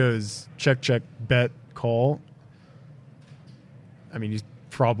 if it goes check, bet, call, I mean, you'll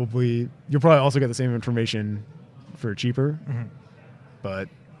probably also get the same information for cheaper. Mm-hmm. But,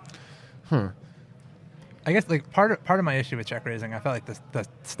 I guess like part of my issue with check raising, I felt like the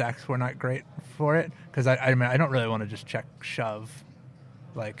stacks were not great for it because I mean I don't really want to just check shove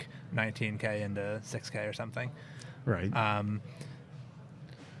like 19k into 6k or something. right.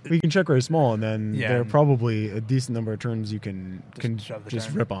 We you can check raise small, and then Yeah, there are and- probably a decent number of turns you can shove the just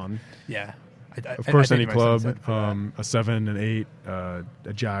turn. rip on. Yeah. Of course, any think it makes club, sense for that. a 7, an 8, a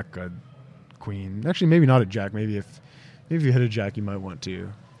jack, a queen. Actually, maybe not a jack. Maybe if you hit a jack, you might want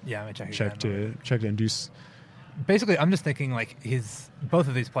to Yeah, I'm gonna check to induce. Basically, I'm just thinking like both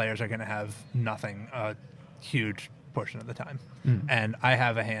of these players are going to have nothing a huge portion of the time, and I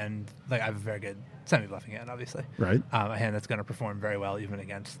have a hand like I have a very good semi-bluffing hand, obviously. Right. A hand that's going to perform very well even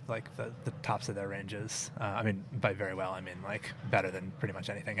against like the tops of their ranges. I mean, by very well, I mean like better than pretty much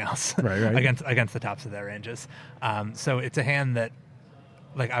anything else. Right. against the tops of their ranges. So it's a hand that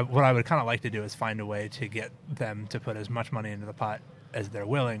like what I would kind of like to do is find a way to get them to put as much money into the pot as they're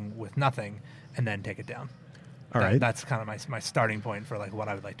willing with nothing, and then take it down. All right. That's kind of my starting point for like what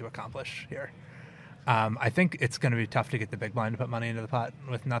I would like to accomplish here. I think it's going to be tough to get the big blind to put money into the pot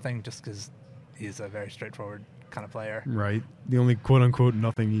with nothing, just because he's a very straightforward kind of player. Right. The only quote unquote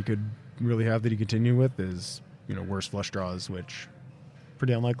nothing you could really have that you continue with is worse flush draws, which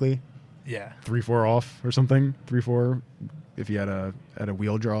pretty unlikely. Yeah, 3-4 off or something. 3-4 if you had a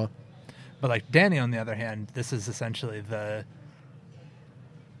wheel draw. but like Danny, on the other hand, this is essentially the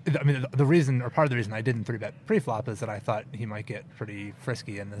reason, or part of the reason I didn't 3-bet pre-flop is that I thought he might get pretty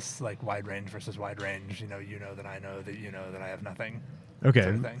frisky in this like wide range versus wide range. You know that I know that I have nothing. Okay.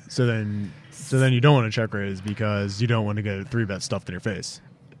 Sort of thing. So then you don't want to check raise because you don't want to get a 3-bet stuffed in your face.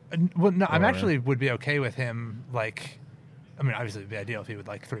 Well, no, I'm Or- actually would be okay with him. Like, I mean, obviously, it'd be ideal if he would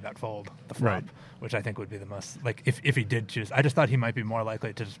like 3-bet fold the flop, Right. which I think would be the most like if he did choose. I just thought he might be more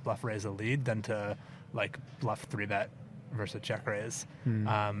likely to just bluff raise a lead than to like bluff 3-bet versus check raise.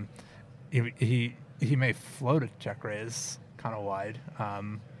 He may float a check raise kind of wide,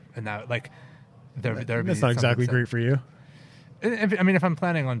 and that like there would be That's not some exactly upset. great for you. If I'm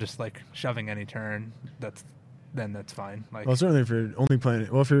planning on just like shoving any turn, then that's fine. Like, Well, certainly if you're only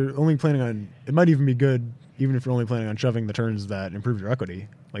planning on, it might even be good, even if you're only planning on shoving the turns that improve your equity,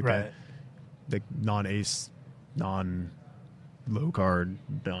 like right. the non-ace, non-low card,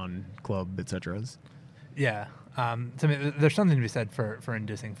 non-club, etc. Yeah. So I mean, there's something to be said for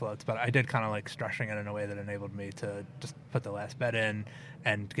inducing floats, but I did kind of like structuring it in a way that enabled me to just put the last bet in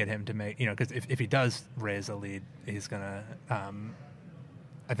and get him to make, because if he does raise a lead, he's going to,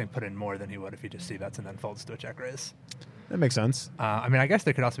 I think, put in more than he would if he just c-bets and then folds to a check raise. That makes sense. I mean, I guess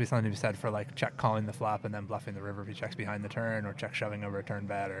there could also be something to be said for like check calling the flop and then bluffing the river if he checks behind the turn, or check shoving over a turn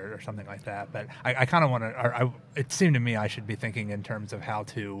bet or something like that. But I kind of want to, it seemed to me I should be thinking in terms of how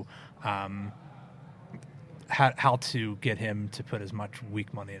to get him to put as much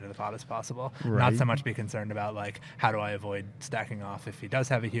weak money into the pot as possible. Not Right. so much be concerned about like how do I avoid stacking off if he does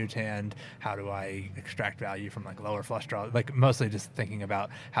have a huge hand, how do I extract value from like lower flush draw, like mostly just thinking about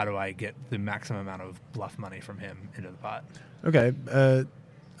how do I get the maximum amount of bluff money from him into the pot. Okay.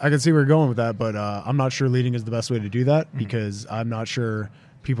 I can see where you're going with that, but I'm not sure leading is the best way to do that because I'm not sure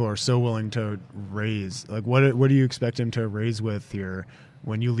people are so willing to raise. Like, what do you expect him to raise with here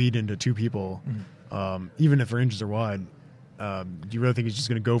when you lead into two people? Even if ranges are wide, do you really think he's just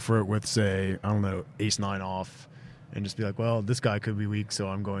going to go for it with, say, I don't know, ace 9 off and just be like, well, this guy could be weak, so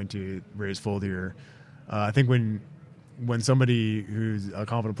I'm going to raise fold here. I think when somebody who's a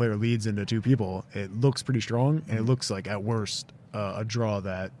confident player leads into two people, it looks pretty strong, and it looks like at worst a draw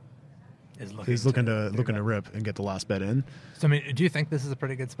that he's looking to rip and get the last bet in. So, I mean, do you think this is a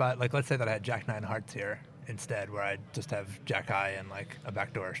pretty good spot? Like, let's say that I had Jack 9 hearts here instead, where I just have Jack high and like a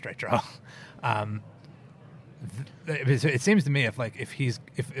backdoor straight draw. It seems to me if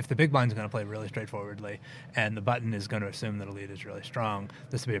the big blind's going to play really straightforwardly and the button is going to assume that a lead is really strong,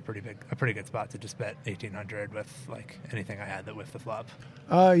 this would be a pretty good spot to just bet 1800 with like anything I had that with the flop.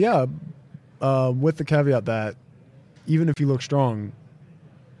 Yeah, with the caveat that even if you look strong,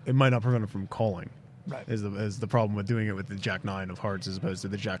 it might not prevent him from calling. Right. Is the problem with doing it with the Jack 9 of hearts as opposed to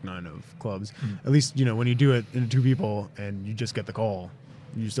the Jack 9 of clubs. At least, when you do it in two people and you just get the call,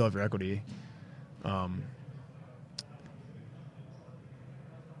 you still have your equity.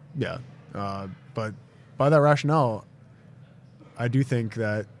 Yeah. But by that rationale, I do think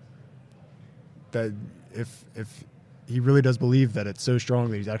that if he really does believe that it's so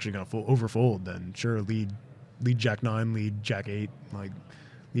strong that he's actually going to overfold, then sure, lead Jack 9, lead Jack 8, like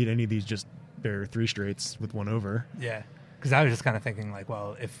lead any of these just bare 3 straights with one over. Yeah. Because I was just kind of thinking, like,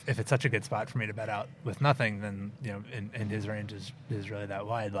 well, if it's such a good spot for me to bet out with nothing, then, and his range is really that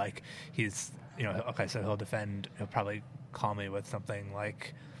wide. Like, he's, okay, so he'll defend, he'll probably call me with something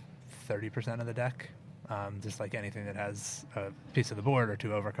like 30% of the deck, just like anything that has a piece of the board or 2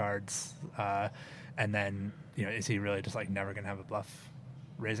 overcards. And then, is he really just, like, never going to have a bluff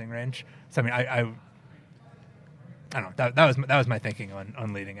raising range? So, I mean, I don't know. That was my thinking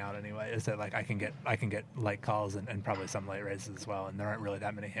on leading out anyway. Is that like I can get light calls and probably some late raises as well, and there aren't really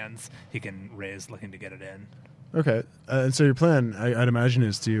that many hands he can raise looking to get it in. Okay, and so your plan, I'd imagine,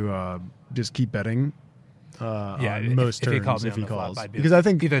 is to just keep betting. On most turns if he calls, because I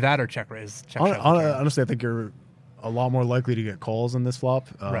think either that or check raise. Honestly, I think you're a lot more likely to get calls in this flop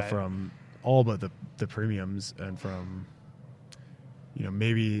from all but the premiums and from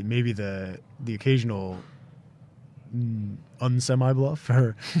maybe the occasional unsemi bluff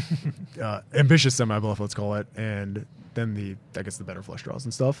or ambitious semi bluff, let's call it, and then the better flush draws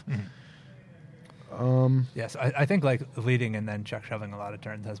and stuff. Yes, I think like leading and then check shoving a lot of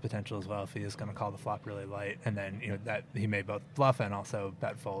turns has potential as well if he is going to call the flop really light, and then that he may both bluff and also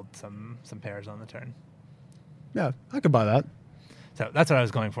bet fold some pairs on the turn. Yeah, I could buy that. So that's what I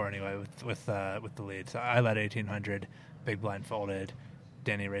was going for anyway with the lead. So I led 1800, big blind folded.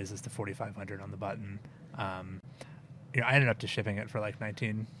 Danny raises to 4500 on the button. I ended up just shipping it for like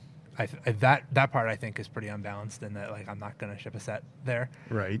 19. That part I think is pretty unbalanced in that like I'm not going to ship a set there.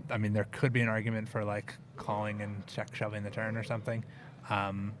 Right. I mean, there could be an argument for like calling and check shoving the turn or something,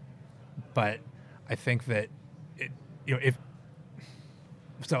 but I think that if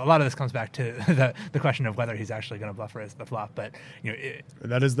so, a lot of this comes back to the question of whether he's actually going to bluff raise the flop. But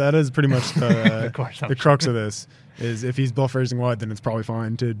that is pretty much the crux of this. Is if he's bluff raising wide, then it's probably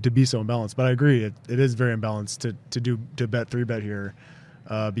fine to be so imbalanced. But I agree, it is very imbalanced to bet 3-bet here,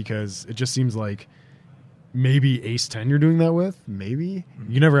 because it just seems like maybe ace 10 you're doing that with. Maybe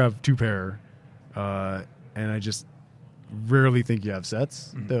you never have 2 pair, and I just rarely think you have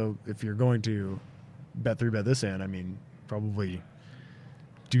sets. Though if you're going to bet 3-bet this hand, I mean probably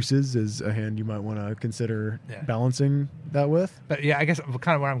deuces is a hand you might want to consider balancing that with. But yeah, I guess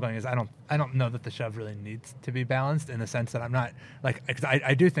kind of where I'm going is I don't know that the shove really needs to be balanced in the sense that I'm not like, cause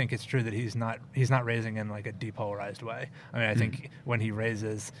I do think it's true that he's not raising in like a depolarized way. I mean, I think when he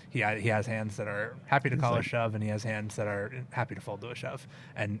raises, he has hands that are happy to call a shove, and he has hands that are happy to fold to a shove,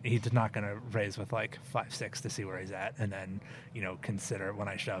 and he's not going to raise with like 5-6 to see where he's at, and then consider when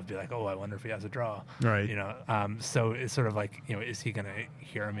I shove, be like, oh, I wonder if he has a draw, right? So it's sort of like is he going to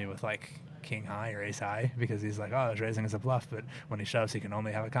hear me with like king high or ace high because he's like, oh, I was raising as a bluff, but when he shoves he can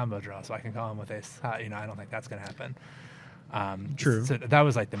only have a combo draw, so I can call him with ace high. I don't think that's going to happen. True. So that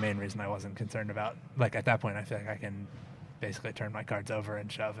was like the main reason I wasn't concerned about, like at that point I feel like I can basically turn my cards over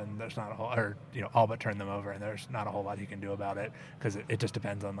and shove, and there's not a whole, or all but turn them over, and there's not a whole lot he can do about it because it just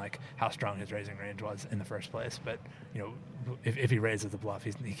depends on like how strong his raising range was in the first place. But if he raises a bluff,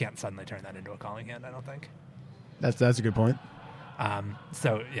 he can't suddenly turn that into a calling hand, I don't think. That's a good point.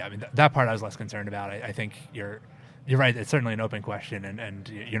 So yeah, I mean that part I was less concerned about. I think you're right. It's certainly an open question, and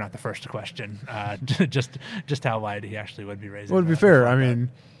you're not the first to question just how wide he actually would be raising. Well, to be fair, I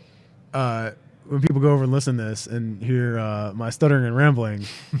mean, when people go over and listen to this and hear my stuttering and rambling,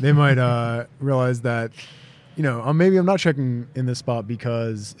 they might realize that maybe I'm not checking in this spot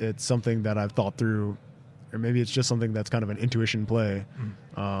because it's something that I've thought through, or maybe it's just something that's kind of an intuition play,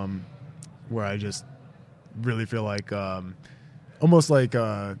 where I just really feel like. Almost like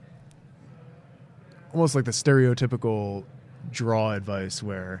the stereotypical draw advice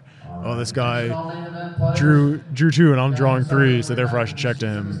where, oh, this guy drew 2 and I'm drawing 3, so therefore I should check to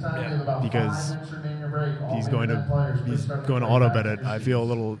him because he's going to auto bet it. I feel a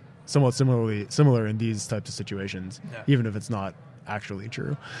little somewhat similar in these types of situations, even if it's not actually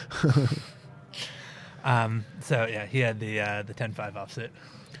true. So yeah, he had the 10-5 offsuit.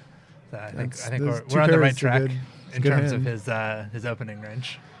 So I think we're on the right track in terms of his opening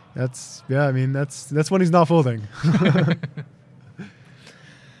range. That's when he's not folding.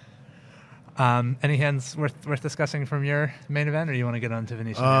 Any hands worth discussing from your main event, or you want to get on to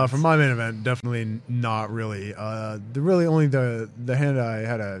Venetian hands? From my main event, definitely not really. The hand I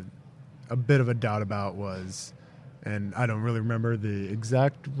had a bit of a doubt about was, and I don't really remember the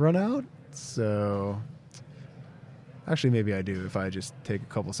exact run out, so actually maybe I do if I just take a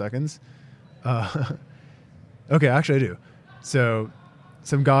couple seconds. Okay, actually I do. So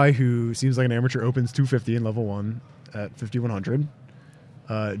some guy who seems like an amateur opens 250 in level 1 at 5100.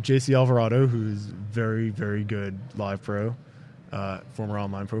 JC Alvarado, who's very, very good live pro, former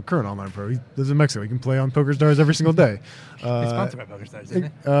online pro, current online pro. He lives in Mexico. He can play on PokerStars every single day. He's sponsored by PokerStars,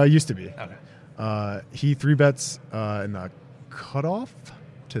 isn't he? Used to be. Okay. He 3-bets in the cutoff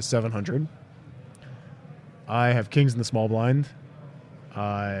to 700. I have kings in the small blind.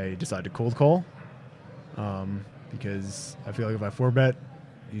 I decided to cold call because I feel like if I 4-bet,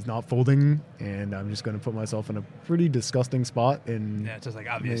 he's not folding, and I'm just going to put myself in a pretty disgusting spot. Yeah, it's just like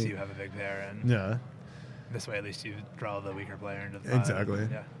obvious you have a big pair, and yeah, this way at least you draw the weaker player into the pot. exactly.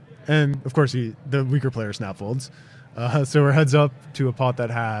 Yeah. And of course, the weaker player snap folds. So we're heads up to a pot that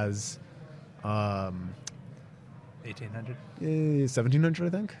has 1800. 1700, I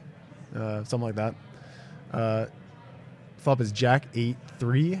think, something like that. Flop is Jack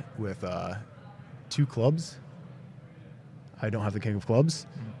 8-3 with 2 clubs. I don't have the king of clubs.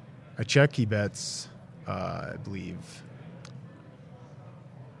 I check. He bets, I believe,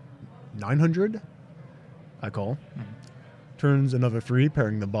 900. I call. Turns another 3,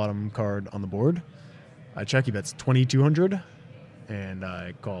 pairing the bottom card on the board. I check. He bets 2200, and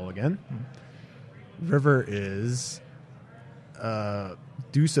I call again. River is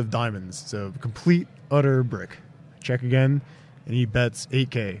deuce of diamonds, so complete utter brick. Check again, and he bets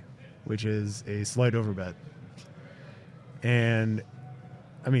 8K, which is a slight overbet. And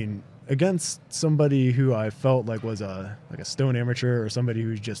I mean, against somebody who I felt like was a stone amateur or somebody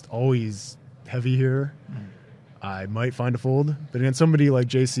who's just always heavy here, I might find a fold. But against somebody like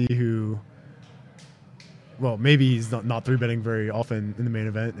JC who, well, maybe he's not 3-betting very often in the main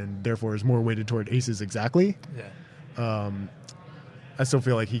event and therefore is more weighted toward aces exactly. Yeah. I still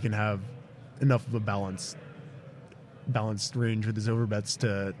feel like he can have enough of a balanced range with his overbets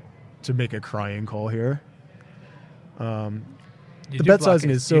to make a crying call here. The bet sizing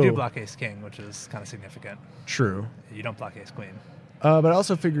is so... You do block ace king, which is kind of significant. True. You don't block ace queen. But I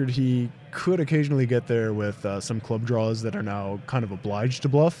also figured he could occasionally get there with some club draws that are now kind of obliged to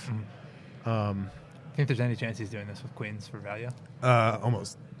bluff. Think there's any chance he's doing this with queens for value?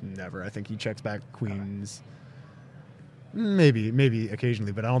 Almost never. I think he checks back queens. Maybe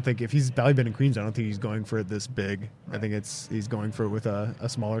occasionally, but I don't think if he's value betting queens, I don't think he's going for it this big. Right. I think he's going for it with a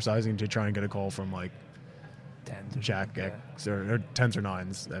smaller sizing to try and get a call from like Tens Jack X or 10s or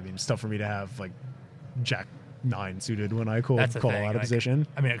 9s. I mean, stuff for me to have like Jack 9 suited when I call out of position.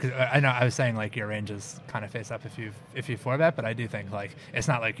 I mean, cause I know I was saying like your ranges kind of face up if you 4-bet, but I do think like it's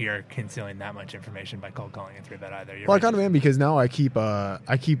not like you're concealing that much information by cold calling and 3-bet either. Well, I kind of am because now I keep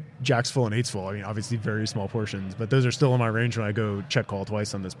jacks full and 8s full. I mean, obviously very small portions, but those are still in my range when I go check call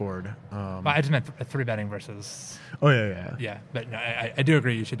twice on this board. But I just meant 3-betting versus. Oh yeah. Yeah, but no, I do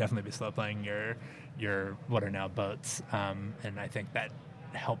agree. You should definitely be slow playing your what are now boats, and I think that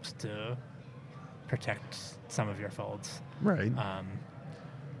helps to protect some of your folds. Right. I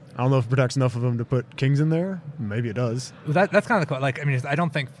don't know if it protects enough of them to put kings in there. Maybe it does. That's kind of the like. I mean, I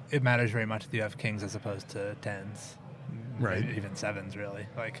don't think it matters very much that you have kings as opposed to 10s, right? Even 7s, really.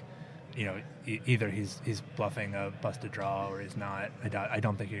 Like, you know, either he's bluffing a busted draw or he's not. I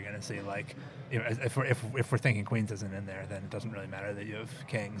don't think you're going to see like, you know, if we're thinking queens isn't in there, then it doesn't really matter that you have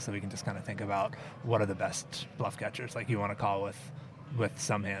kings. So we can just kind of think about what are the best bluff catchers. Like you want to call with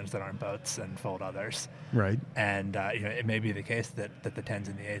some hands that aren't boats and fold others. Right. And, you know, it may be the case that the 10s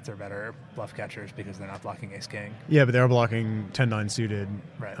and the 8s are better bluff catchers because they're not blocking ace-king. Yeah, but they're blocking 10-9 suited.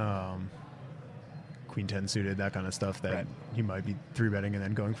 Right. Queen 10 suited, that kind of stuff that you might be 3-betting and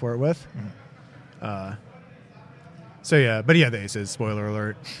then going for it with. Mm-hmm. So, yeah, but he had the aces, spoiler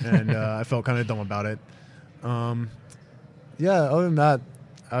alert, and I felt kind of dumb about it. Yeah, other than that,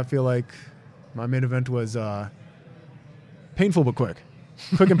 I feel like my main event was... painful but quick.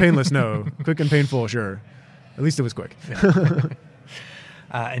 Quick and painless, no. Quick and painful, sure. At least it was quick.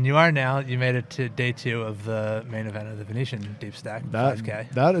 And you made it to day 2 of the main event of the Venetian Deep Stack,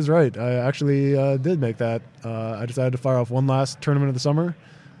 5K. That is right. I actually did make that. I decided to fire off one last tournament of the summer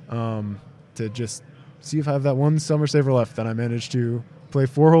to just see if I have that one summer saver left. Then I managed to play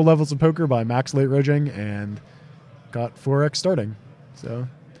 4 whole levels of poker by max late raging and got 4x starting. So...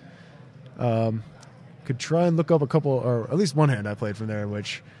 could try and look up a couple, or at least one hand I played from there,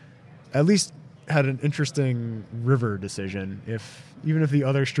 which at least had an interesting river decision, even if the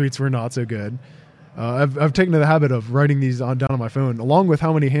other streets were not so good. I've taken to the habit of writing these down on my phone, along with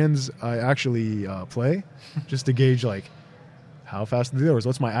how many hands I actually play, just to gauge like how fast the dealer is.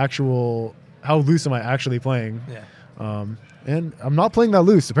 How loose am I actually playing? Yeah. And I'm not playing that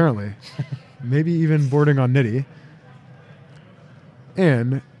loose, apparently. Maybe even boarding on nitty.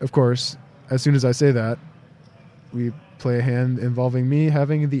 And, of course, as soon as I say that, we play a hand involving me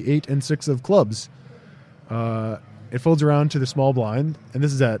having the 8 and 6 of clubs. it folds around to the small blind, and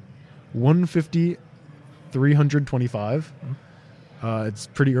this is at 150, 325. It's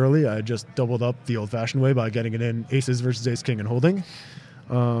pretty early. I just doubled up the old-fashioned way by getting it in aces versus ace-king and holding.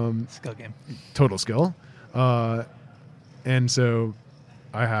 Skill game. Total skill. And so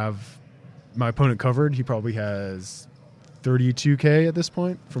I have my opponent covered. He probably has 32K at this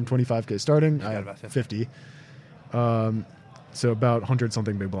point from 25K starting. I have about 50. So about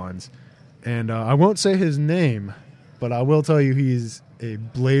 100-something big blinds. And I won't say his name, but I will tell you he's a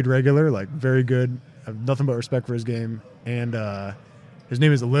Blade regular, like very good. I have nothing but respect for his game. And his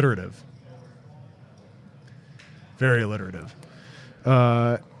name is Alliterative. Very alliterative.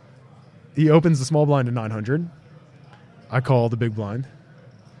 He opens the small blind to 900. I call the big blind.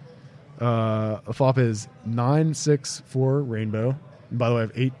 A flop is 9-6-4 rainbow. And by the way, I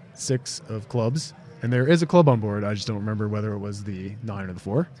have 8-6 of clubs. And there is a club on board. I just don't remember whether it was the 9 or the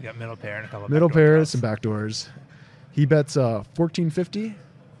 4. So you got middle pair and a couple of Middle backdoor pair, draws. some backdoors. He bets 1450.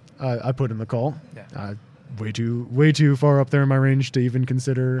 I put in the call. Yeah. Way too far up there in my range to even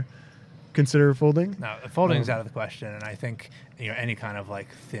consider folding. No, folding's out of the question, and I think any kind of like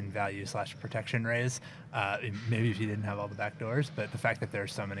thin value / protection raise, maybe if you didn't have all the back doors, but the fact that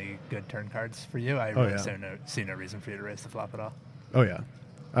there's so many good turn cards for you, I really see no reason for you to raise the flop at all. Oh yeah,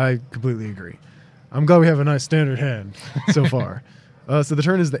 I completely agree. I'm glad we have a nice standard hand so far. So the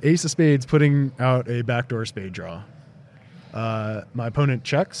turn is the ace of spades putting out a backdoor spade draw. My opponent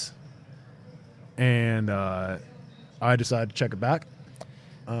checks, and I decide to check it back.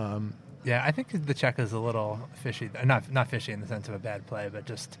 Yeah, I think the check is a little fishy. Not fishy in the sense of a bad play, but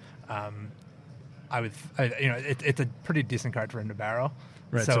just it's a pretty decent card for him to barrel.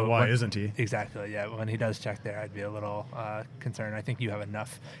 Right. So why isn't he? Exactly. Yeah. When he does check there, I'd be a little concerned. I think you have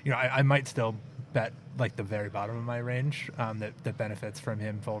enough. I might still bet like the very bottom of my range that benefits from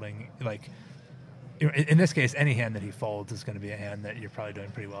him folding. Like, in this case, any hand that he folds is going to be a hand that you're probably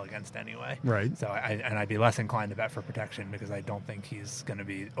doing pretty well against anyway. Right. So I'd be less inclined to bet for protection because I don't think he's going to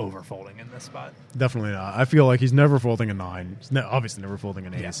be over folding in this spot. Definitely not. I feel like he's never folding a 9. He's obviously never folding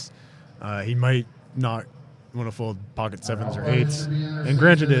an ace. Yeah. He might not want to fold pocket 7s or 8s. And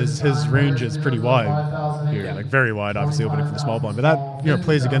granted, his range is pretty wide here, like very wide, obviously opening from the small blind. But that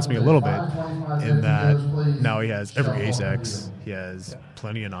plays against me a little bit in that now he has every ace X. He has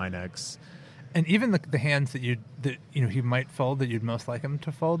plenty of 9X. And even the hands that he might fold that you'd most like him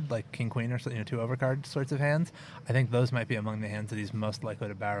to fold, like king queen or two overcard sorts of hands, I think those might be among the hands that he's most likely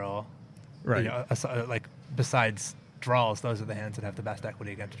to barrel. Right. Like besides draws, those are the hands that have the best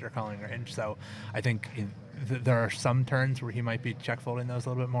equity against your calling range. So I think there are some turns where he might be check folding those a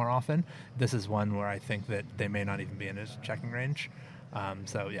little bit more often. This is one where I think that they may not even be in his checking range.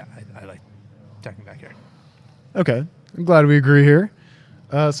 So yeah, I like checking back here. Okay, I'm glad we agree here.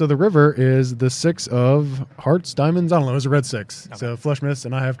 So the river is the 6 of hearts, diamonds. I don't know. It was a red 6. Okay. So flush miss,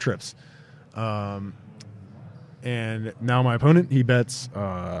 and I have trips. And now my opponent, he bets.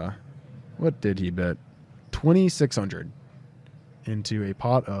 What did he bet? 2,600 into a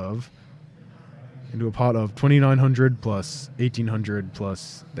pot of 2,900 plus 1,800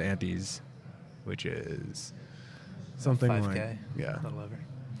 plus the antes, which is something 5K, like a little over.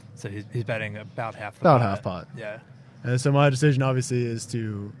 So he's betting about half. About half pot. Yeah. And so my decision obviously is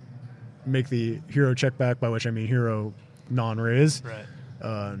to make the hero check back, by which I mean hero non-raise. Right.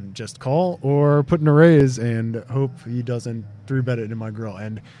 Just call or put in a raise and hope he doesn't 3-bet it in my grill.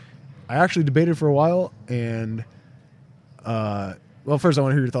 And I actually debated for a while, and well, first I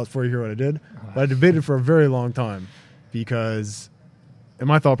want to hear your thoughts before you hear what I did. But I debated for a very long time because in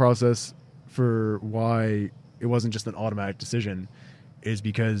my thought process for why it wasn't just an automatic decision is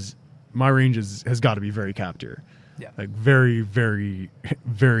because my range has got to be very capped here. Yeah. Like very, very,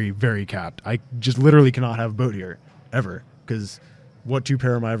 very, very capped. I just literally cannot have a boat here ever because what 2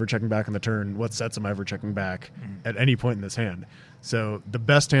 pair am I ever checking back on the turn? What sets am I ever checking back at any point in this hand? So the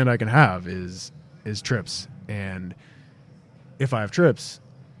best hand I can have is trips. And if I have trips,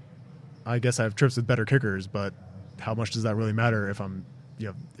 I guess I have trips with better kickers, but how much does that really matter if I'm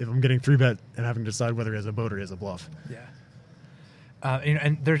getting 3-bet and having to decide whether he has a boat or he has a bluff? Yeah.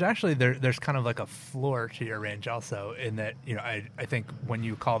 And there's actually there's kind of like a floor to your range also in that I think when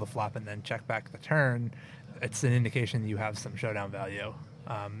you call the flop and then check back the turn, it's an indication that you have some showdown value.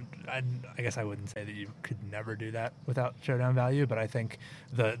 I guess I wouldn't say that you could never do that without showdown value, but I think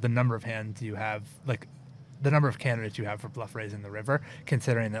the number of hands you have, like the number of candidates you have for bluff raising the river,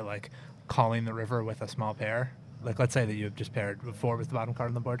 considering that like calling the river with a small pair, like let's say that you have just paired 4 with the bottom card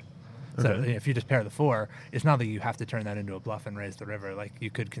on the board. So Okay. if you just pair the 4, it's not that you have to turn that into a bluff and raise the river. Like you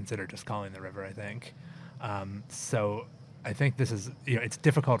could consider just calling the river, I think. So I think this is, it's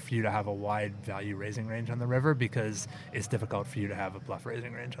difficult for you to have a wide value raising range on the river because it's difficult for you to have a bluff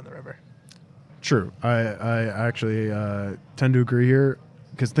raising range on the river. True. I actually tend to agree here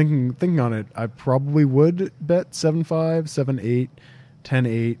because thinking on it, I probably would bet 7-5,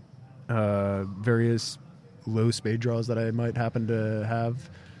 7-8, 10-8, various low spade draws that I might happen to have.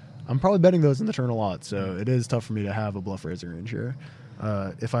 I'm probably betting those in the turn a lot, so it is tough for me to have a bluff raising range here.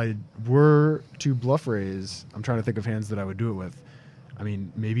 If I were to bluff raise, I'm trying to think of hands that I would do it with. I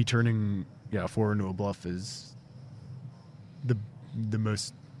mean, maybe turning 4 into a bluff is the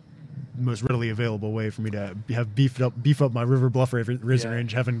most readily available way for me to have beef up my river bluff raising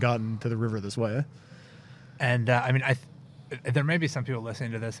range. Haven't gotten to the river this way. And I mean, there may be some people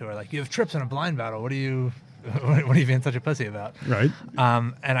listening to this who are like, "You have trips in a blind battle. What are you being such a pussy about?" Right.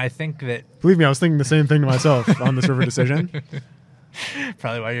 And I think that, believe me, I was thinking the same thing to myself on this river decision.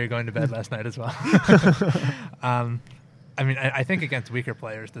 probably why you're going to bed last night as well. I mean, I think against weaker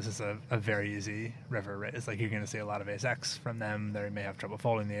players, this is a very easy river raise. Like, you're going to see a lot of ace-x from them. They may have trouble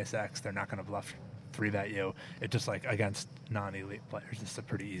folding the ace-x. They're not going to bluff 3-bet you. It's just like against non-elite players, this is a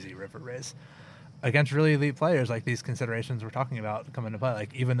pretty easy river raise. Against really elite players, like these considerations we're talking about come into play.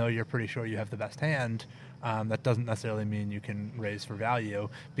 Like, even though you're pretty sure you have the best hand, that doesn't necessarily mean you can raise for value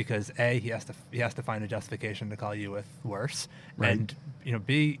because A, he has to find a justification to call you with worse, right. And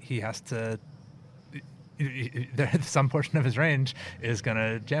B, he has to. Some portion of his range is going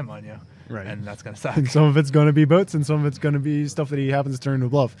to jam on you, right? And that's going to suck. And some of it's going to be boats, and some of it's going to be stuff that he happens to turn into a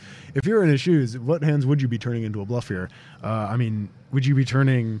bluff. If you're in his shoes, what hands would you be turning into a bluff here? I mean, would you be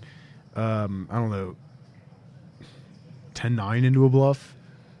turning, I don't know, 10-9 into a bluff?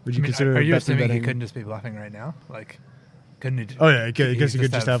 Would you consider? Are you assuming he couldn't just be bluffing right now? Like, couldn't he? Oh yeah, I guess you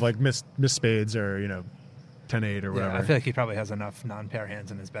could just have like missed spades or 10-8 or whatever. Yeah, I feel like he probably has enough non-pair hands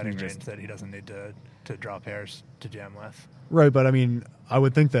in his betting range that he doesn't need to draw pairs to jam with. Right, but I mean, I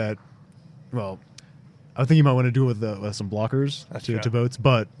would think that. Well, I think you might want to do it with some blockers to boats.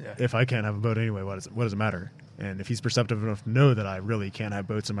 But if I can't have a boat anyway, what does it matter? And if he's perceptive enough to know that I really can't have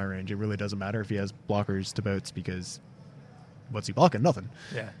boats in my range, it really doesn't matter if he has blockers to boats because what's he blocking? Nothing.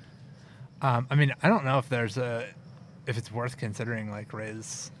 Yeah. I mean, I don't know if if it's worth considering like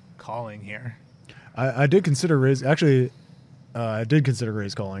raise calling here. I did consider raise. Actually, I did consider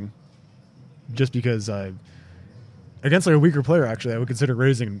raise calling, just because against like a weaker player. Actually, I would consider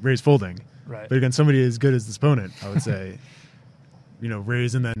raise folding. Right. But against somebody as good as this opponent, I would say,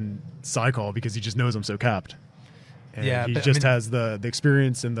 raise and then side call because he just knows I'm so capped. And he just has the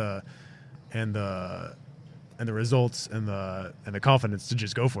experience and the results and the confidence to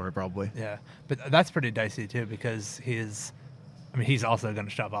just go for it probably. Yeah, but that's pretty dicey too because he's also going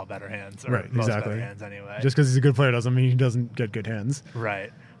to shove out better hands. Or right, most exactly. Better hands anyway. Just because he's a good player doesn't mean he doesn't get good hands.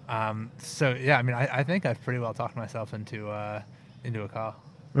 Right. So yeah, I mean, I think I've pretty well talked myself into a call.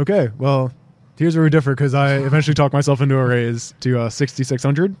 Okay, well, here's where we differ because I eventually talked myself into a raise to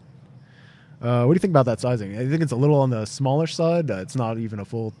 6,600. What do you think about that sizing? I think it's a little on the smallish side. It's not even a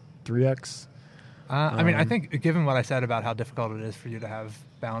full 3x. I mean, I think given what I said about how difficult it is for you to have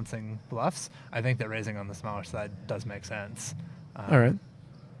balancing bluffs, I think that raising on the smaller side does make sense. All right.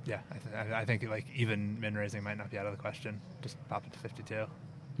 Yeah, I think like even min raising might not be out of the question. Just pop it to 52.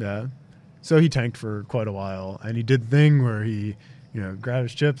 Yeah. So he tanked for quite a while, and he did the thing where he, grabbed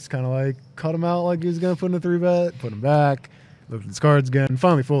his chips, kind of like cut him out like he was going to put in a 3-bet, put him back, looked at his cards again, and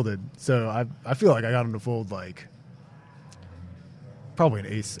finally folded. So I feel like I got him to fold like probably an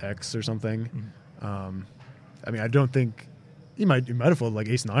ace-x or something. Mm-hmm. I mean, I don't think he might have folded like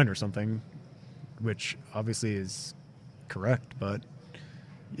ace-9 or something, which obviously is correct, but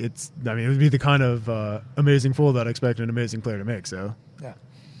it would be the kind of amazing fold that I expect an amazing player to make. So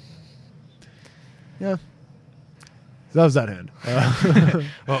yeah. So that was that hand.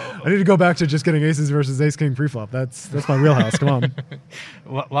 I need to go back to just getting aces versus ace king preflop. That's my wheelhouse. Come on.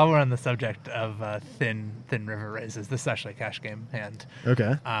 While we're on the subject of thin river raises, this is actually a cash game hand.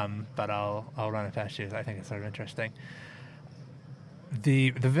 Okay. But I'll run it past you. I think it's sort of interesting. The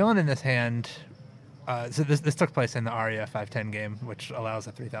villain in this hand. So this took place in the Aria 5-10 game, which allows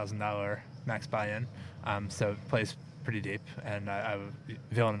a $3,000 max buy-in. So it plays pretty deep, and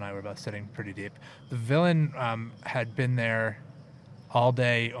Villain and I were both sitting pretty deep. The Villain had been there all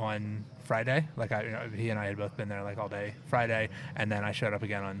day on Friday. Like he and I had both been there like all day Friday, and then I showed up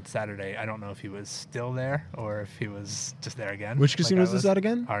again on Saturday. I don't know if he was still there or if he was just there again. Which casino is this at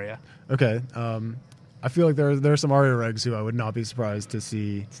again? Aria. Okay. I feel like there are some Aria regs who I would not be surprised to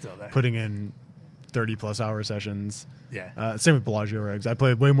see still there putting in 30+ hour sessions. Yeah. Same with Bellagio regs. I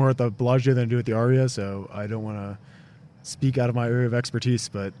played way more at the Bellagio than I do at the Aria, so I don't want to speak out of my area of expertise,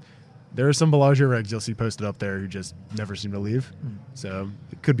 but There are some Bellagio regs you'll see posted up there who just never seem to leave. So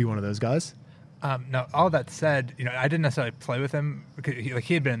it could be one of those guys. Now, all that said, I didn't necessarily play with him because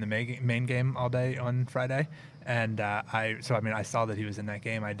he had been in the main game all day on Friday, and I saw that he was in that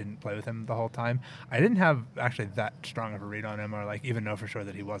game. I didn't play with him the whole time. I didn't have actually that strong of a read on him, or like even know for sure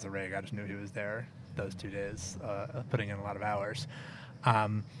that he was a rig. I just knew he was there those 2 days, putting in a lot of hours.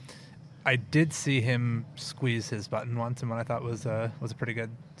 I did see him squeeze his button once in what I thought was a pretty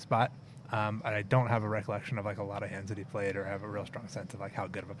good spot. And I don't have a recollection of like a lot of hands that he played, or have a real strong sense of like how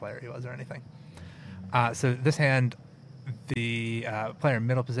good of a player he was or anything. So this hand, the player in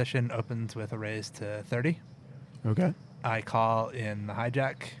middle position opens with a raise to 30. Okay. I call in the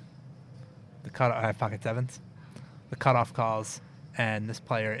hijack. I have pocket sevens. The cutoff calls, and this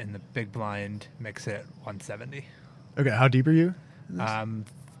player in the big blind makes it 170. Okay, how deep are you?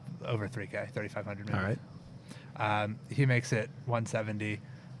 Over 3K, 3,500 maybe. All right. He makes it 170.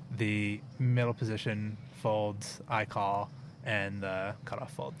 The middle position folds, I call, and the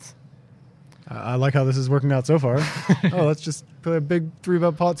cutoff folds. I like how this is working out so far. Let's just play a big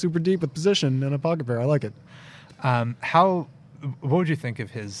 3-bet pot super deep with position and a pocket pair. I like it. What would you think of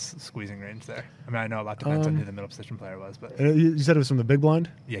his squeezing range there? I mean, I know a lot depends on who the middle position player was, but You said it was from the big blind?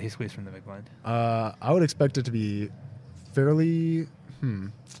 yeah, he squeezed from the big blind. I would expect it to be fairly...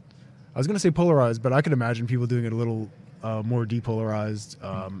 I was going to say polarized, but I could imagine people doing it a little more depolarized,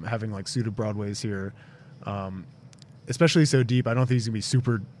 having like suited broadways here. Especially so deep, I don't think he's going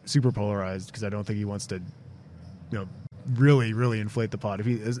to be super polarized, because I don't think he wants to, really, really inflate the pot.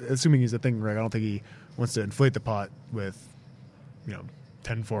 Assuming he's a thing, right? I don't think he wants to inflate the pot with,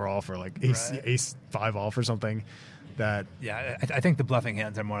 10-4 off, or like ace 5 off or something. That I think the bluffing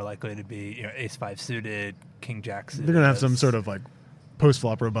hands are more likely to be ace 5 suited, king jack suited. they're going to have some sort of like post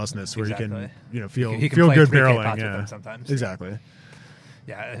flop robustness where Exactly. you can feel He can feel play good 3K barreling. pots with Yeah, them sometimes. exactly.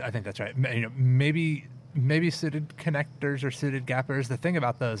 Yeah, I think that's right. Maybe suited connectors or suited gappers. The thing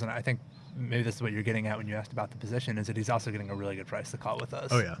about those, and I think maybe this is what you're getting at when you asked about the position, is that he's also getting a really good price to call with those.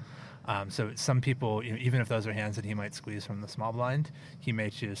 Oh yeah. So some people, even if those are hands that he might squeeze from the small blind, he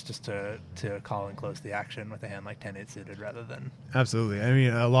may choose just to call and close the action with a hand like 10-8 suited rather than... Absolutely. I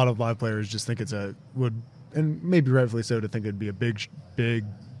mean, a lot of live players just think and maybe rightfully so, to think it'd be a big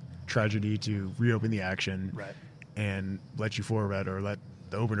tragedy to reopen the action, Right. and let you 4-bet, or let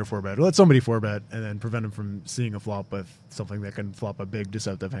the opener 4-bet, or let somebody 4-bet, and then prevent him from seeing a flop with something that can flop a big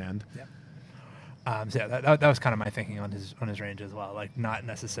deceptive hand. Yeah. So yeah, that was kind of my thinking on his range as well. Like, not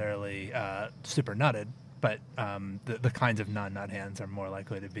necessarily super nutted, but the kinds of non-nut hands are more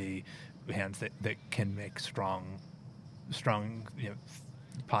likely to be hands that can make strong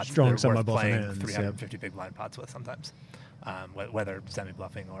pots Strong that are worth semi-bluffing playing hands, 350 big blind pots with sometimes, whether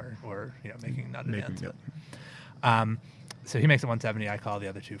semi-bluffing or making nutted hands. Yep. But, so he makes it 170. I call, the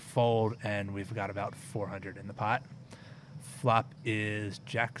other two fold, and we've got about 400 in the pot. Flop is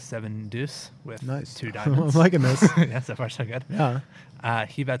Jack 7 deuce with Nice. 2 diamonds. I'm liking this. Yeah, so far so good. Yeah.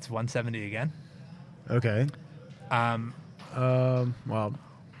 He bets 170 again. Okay. Well,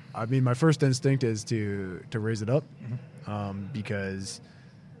 I mean, my first instinct is to raise it up, because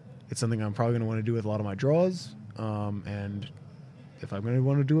it's something I'm probably going to want to do with a lot of my draws. And if I'm going to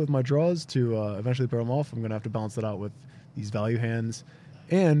want to do it with my draws to eventually pair them off, I'm going to have to balance that out with these value hands.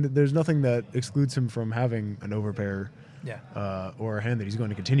 And there's nothing that excludes him from having an overpair. Yeah. Or a hand that he's going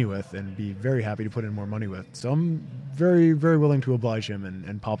to continue with and be very happy to put in more money with. So I'm very, very willing to oblige him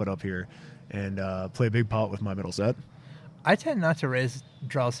and pop it up here and play a big pot with my middle set. I tend not to raise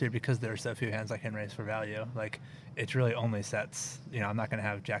draws here because there are so few hands I can raise for value. Like, it's really only sets. I'm not going to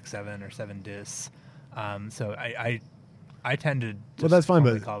have Jack 7 or 7 deuce. So I tend to just that's fine,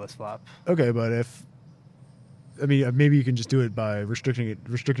 only but call this flop. Okay, but maybe you can just do it by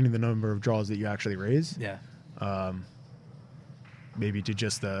restricting the number of draws that you actually raise. Yeah. Maybe to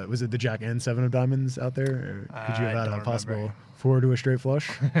just was it the Jack and 7 of diamonds out there? Or could you have had don't a possible remember. 4 to a straight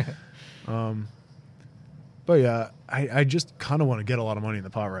flush? But yeah, I just kind of want to get a lot of money in the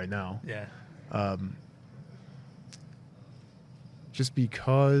pot right now. Yeah. Just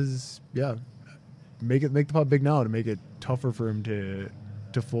because, make the pot big now to make it tougher for him to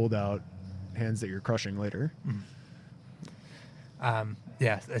fold out hands that you're crushing later.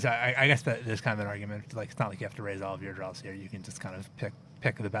 Yeah, so I guess that there's kind of an argument. Like, it's not like you have to raise all of your draws here. You can just kind of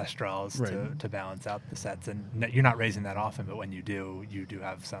pick the best draws Right. to balance out the sets. And you're not raising that often, but when you do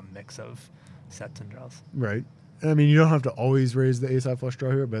have some mix of sets and draws. Right. I mean, you don't have to always raise the ace high flush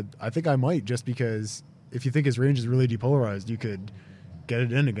draw here, but I think I might, just because if you think his range is really depolarized, you could get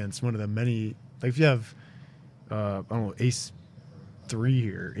it in against one of the many. Like, if you have, I don't know, ace 3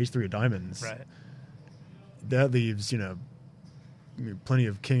 here, ace 3 of diamonds. Right. That leaves, plenty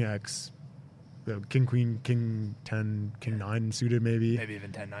of king X, king queen, king 10, king 9 suited maybe. Maybe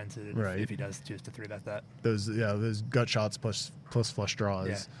even 10-9 suited Right. if he does choose to 3-bet that. Those gut shots plus flush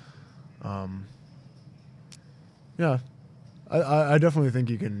draws. Yeah. Yeah, I definitely think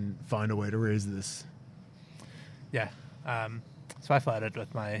you can find a way to raise this. Yeah. So I flatted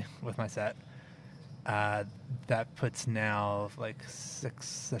with my set. That puts now like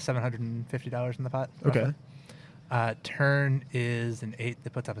 $750 in the pot. Okay. Turn is an 8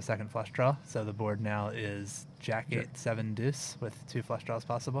 that puts up a second flush draw. So the board now is Jack 8, 7 deuce with 2 flush draws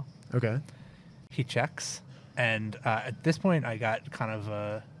possible. Okay. He checks, and at this point I got kind of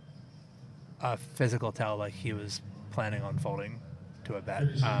a physical tell, like he was planning on folding to a bet.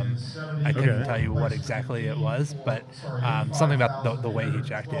 I couldn't tell you what exactly it was, but something about the way he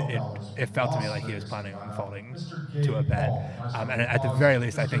checked it felt to me like he was planning on folding to a bet. And at the very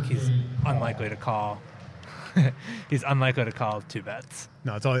least, I think he's unlikely to call. He's unlikely to call 2 bets.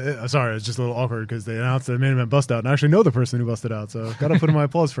 No, it's all. Sorry, it's just a little awkward because they announced the main event bust out, and I actually know the person who busted out, so got to put in my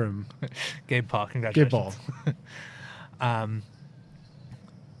applause for him. Gabe Paul, congratulations. Gabe Paul.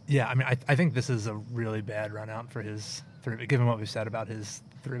 Yeah, I mean, I think this is a really bad run out for his given what we've said about his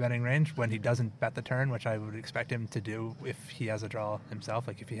 3-betting range when he doesn't bet the turn, which I would expect him to do if he has a draw himself.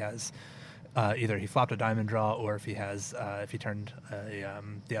 Like if he has either he flopped a diamond draw or if he has if he turned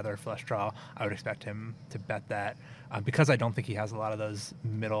the other flush draw, I would expect him to bet that because I don't think he has a lot of those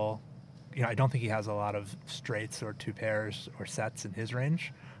middle. I don't think he has a lot of straights or 2 pairs or sets in his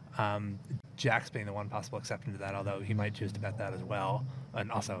range. Jack's being the one possible exception to that, although he might choose to bet that as well. And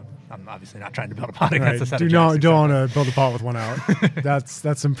also, I'm obviously not trying to build a pot against a set of jacks. Don't want to build a pot with one out. That's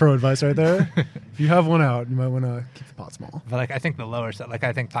some pro advice right there. If you have one out, you might want to keep the pot small. But like I think the lower set, like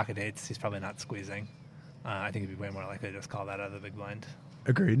I think pocket eights, he's probably not squeezing. I think he'd be way more likely to just call that out of the big blind.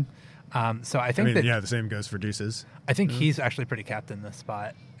 Agreed. So I think the same goes for deuces. I think he's actually pretty capped in this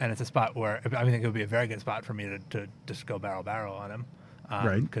spot, and it's a spot where I think it would be a very good spot for me to just go barrel on him.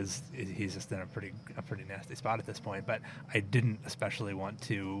 Right. Because he's just in a pretty nasty spot at this point. But I didn't especially want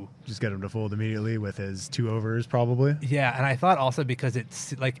to just get him to fold immediately with his 2 overs, probably. Yeah, and I thought also because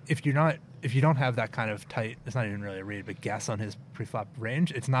it's like if you don't have that kind of tight, it's not even really a read, but guess on his preflop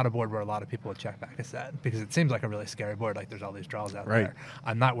range, it's not a board where a lot of people would check back a set because it seems like a really scary board. Like there's all these draws out there.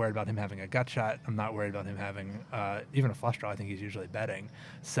 I'm not worried about him having a gut shot. I'm not worried about him having even a flush draw. I think he's usually betting.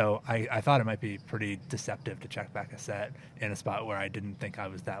 So I thought it might be pretty deceptive to check back a set in a spot where I didn't think I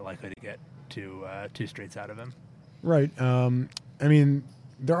was that likely to get 2 straights out of him. Right. I mean,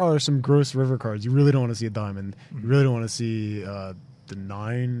 there are some gross river cards. You really don't want to see a diamond. You really don't want to see the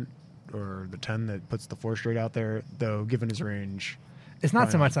 9 or the 10 that puts the 4 straight out there, though, given his range. It's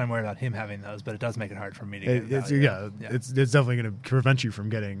not so much that I'm worried about him having those, but it does make it hard for me to get value. It's definitely going to prevent you from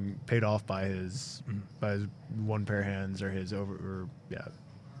getting paid off by his 1 pair hands or his over, or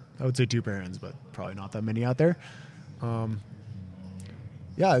I would say 2 pair hands, but probably not that many out there.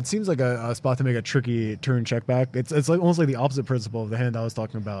 It seems like a spot to make a tricky turn check back. It's like almost like the opposite principle of the hand I was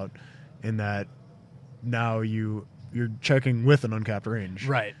talking about, in that now you're checking with an uncapped range,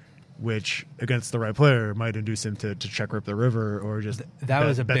 right? Which against the right player might induce him to check rip the river or just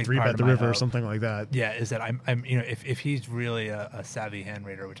was a big 3-bet part the of river my or hope. something like that. Yeah, is that I'm if he's really a savvy hand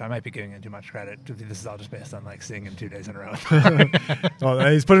reader, which I might be giving him too much credit. This is all just based on like seeing him 2 days in a row.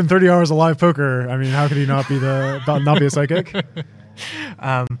 Well, he's put in 30 hours of live poker. I mean, how could he not be a psychic?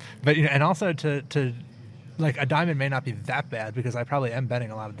 But and also to like a diamond may not be that bad because I probably am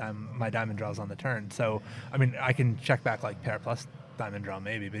betting a lot of my diamond draws on the turn. So I mean I can check back like pair plus diamond draw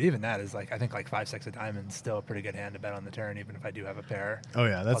maybe, but even that is like I think like 5-6 of diamonds still a pretty good hand to bet on the turn, even if I do have a pair. Oh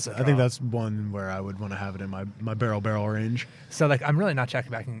yeah, I think that's one where I would want to have it in my barrel range. So like I'm really not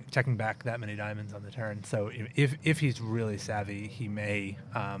checking back that many diamonds on the turn. So if he's really savvy, he may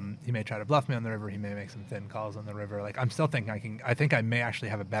try to bluff me on the river. He may make some thin calls on the river. Like I'm still thinking I think I may actually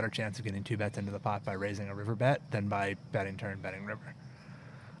have a better chance of getting 2 bets into the pot by raising a river bet than by betting turn, betting river.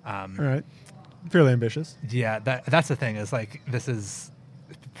 All right. Fairly ambitious. Yeah, that's the thing. Is like this is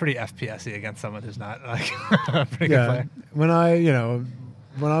pretty FPS-y against someone who's not like a pretty good player. When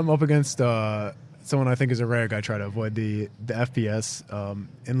I'm up against someone I think is a reg, I try to avoid the FPS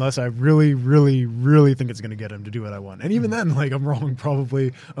unless I really, really, really think it's going to get him to do what I want. And even then, like I'm wrong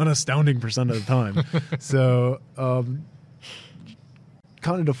probably an astounding percent of the time. So kind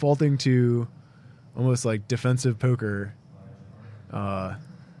of defaulting to almost like defensive poker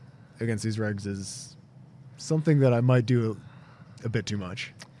against these regs is something that I might do a bit too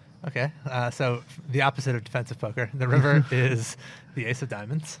much. Okay, so the opposite of defensive poker, the river is the ace of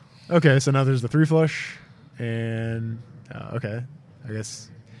diamonds. Okay, so now there's the 3 flush, and I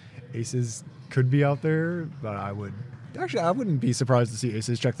guess aces could be out there, but I would Actually, I wouldn't be surprised to see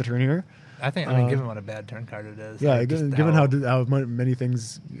aces check the turn here. I mean, given what a bad turn card it is. Yeah, like, given how many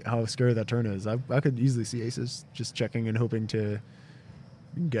things, how scary that turn is, I could easily see aces just checking and hoping to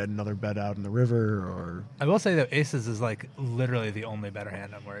get another bet out in the river. Or I will say that aces is like literally the only better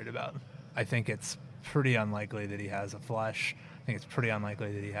hand I'm worried about. I think it's pretty unlikely that he has a flush. I think it's pretty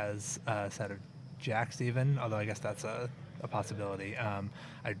unlikely that he has a set of jacks even, although I guess that's a possibility. I'm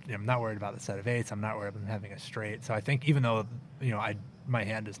not worried about the set of eights. I'm not worried about him having a straight. So I think even though my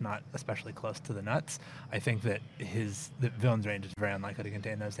hand is not especially close to the nuts, I think that the villain's range is very unlikely to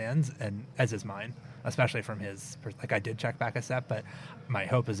contain those hands, and as is mine, especially from his. Like I did check back a set, but my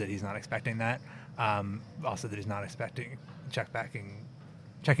hope is that he's not expecting that. Also, that he's not expecting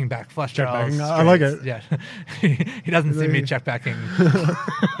checking back flush draws. I like it. Yeah, he doesn't see me check backing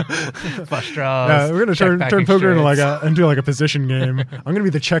flush draws. Yeah, we're gonna turn poker into like a position game. I'm gonna be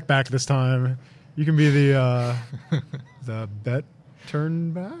the check back this time. You can be the bet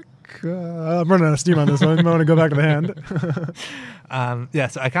turn back. I'm running out of steam on this one. I want to go back to the hand.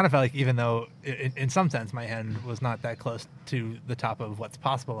 So I kind of felt like even though in some sense my hand was not that close to the top of what's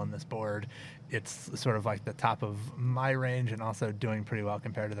possible on this board, it's sort of like the top of my range and also doing pretty well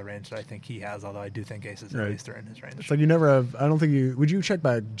compared to the range that I think he has, although I do think aces at least are in his range. It's like you never have, I don't think you, would you check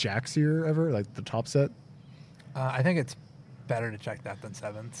back jacks here ever, like the top set? I think it's better to check that than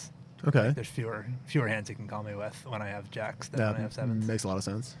sevens. Okay. Like there's fewer hands he can call me with when I have jacks than when I have sevens. Makes a lot of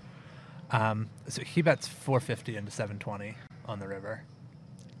sense. So he bets 450 into 720 on the river.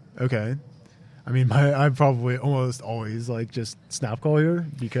 Okay. I mean, I probably almost always like just snap call here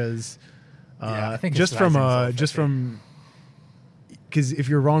because I think just from because if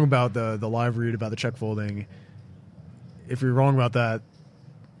you're wrong about the live read about the check folding, if you're wrong about that,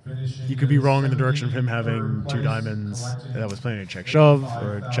 you could be wrong in the direction of him having two diamonds that was playing a check shove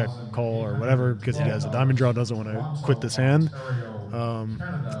or a check call or whatever because he has a diamond draw, doesn't want to quit this hand.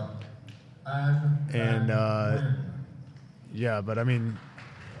 But I mean,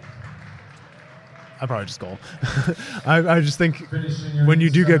 I probably just call. I just think when you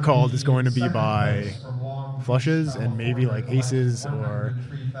do get called, it's going to be by flushes and maybe like aces, or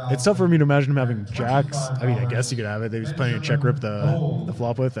it's tough for me to imagine him having jacks. I mean, I guess he could have it. He was playing a check rip the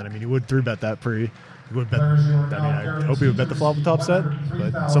flop with, and I mean, he would 3-bet that pre. He would bet. I mean, I hope he would bet the flop with top set,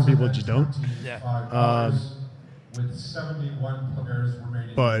 but some people just don't. Yeah. With 71 players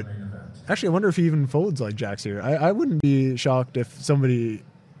remaining. But actually, I wonder if he even folds like jacks here. I wouldn't be shocked if to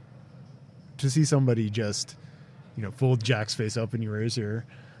see somebody just, fold jacks face up and you raise here.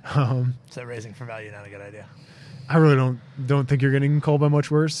 So raising for value not a good idea. I really don't think you're getting called by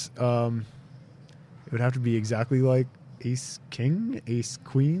much worse. It would have to be exactly like ace king, ace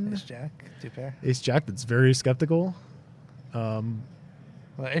queen, Ace jack, two pair. Ace jack. That's very skeptical. Well,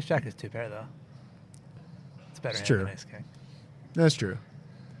 ace jack is two pair though. It's better hand than ace king. That's true.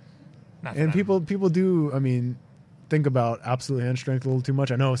 Not And that I'm- people do. I mean, think about absolute hand strength a little too much.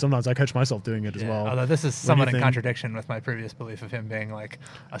 I know sometimes I catch myself doing it as well. Although this is What do you somewhat in think? contradiction with my previous belief of him being like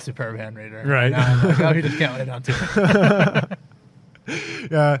a superb hand reader. Right. Now I'm like, oh, he just can't lay down too.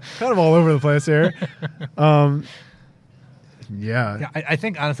 Yeah, kind of all over the place here. Yeah, I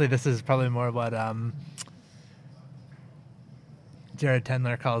think honestly this is probably more what Jared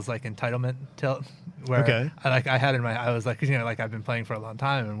Tendler calls like entitlement tilt. Where Okay. I was like, I've been playing for a long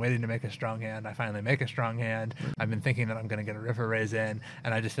time and waiting to make a strong hand. I finally make a strong hand. I've been thinking that I'm going to get a river raise in,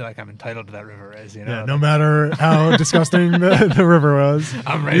 and I just feel like I'm entitled to that river raise. Yeah, no matter how disgusting the river was,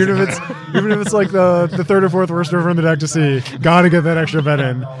 I'm raising even if it's like the third or fourth worst river in the deck to see, gotta get that extra bet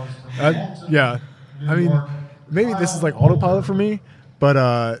in. Yeah, I mean, maybe this is like autopilot for me,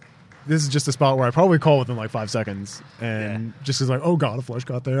 but this is just a spot where I probably call within like 5 seconds, and just because like, oh god, a flush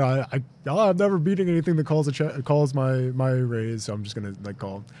got there. I'm never beating anything that calls my raise, so I'm just gonna like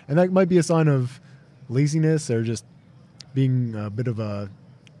call, and that might be a sign of laziness or just being a bit of a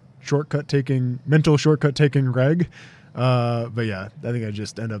mental shortcut taking reg. But yeah, I think I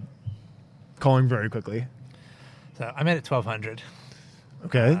just end up calling very quickly. So I'm at 1200.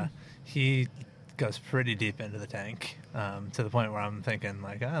 Okay. He goes pretty deep into the tank, to the point where I'm thinking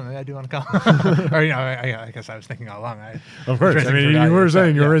like, oh, maybe I do want to call. Or I guess I was thinking all along. Of course, I mean, you were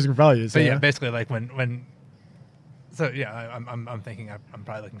saying you were raising values. So yeah, basically like when. So yeah, I'm thinking I'm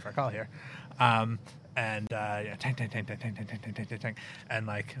probably looking for a call here, and tank, and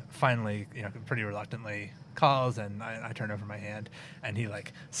like finally, pretty reluctantly calls, and I turn over my hand, and he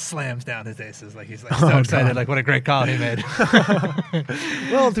like slams down his aces, like he's like so excited, God. like what a great call he made.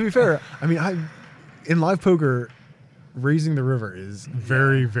 Well, to be fair, I mean, in live poker, raising the river is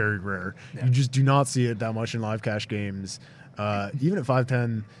very, very rare. Yeah. You just do not see it that much in live cash games. Even at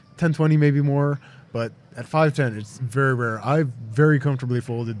 5-10, 10-20 maybe more. But at 5-10, it's very rare. I've very comfortably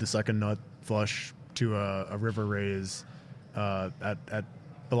folded the second nut flush to a river raise at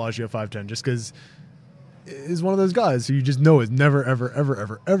Bellagio 5-10, just because is one of those guys who you just know is never, ever, ever,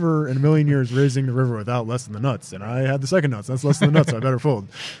 ever, ever in a million years raising the river without less than the nuts. And I had the second nuts. That's less than the nuts, so I better fold.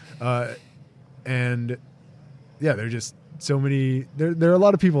 And yeah, they're just so many. There are a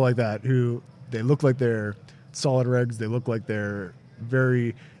lot of people like that who they look like they're solid regs. They look like they're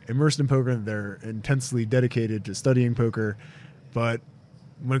very immersed in poker. And they're intensely dedicated to studying poker. But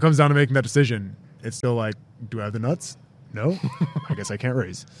when it comes down to making that decision, it's still like, do I have the nuts? No, I guess I can't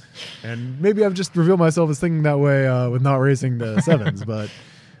raise. And maybe I've just revealed myself as thinking that way with not raising the sevens, but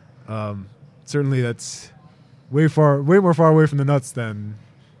certainly that's way more far away from the nuts than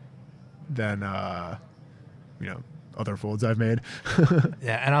other folds I've made.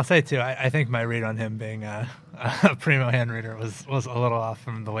 Yeah, and I'll say too, I think my read on him being a primo hand reader was a little off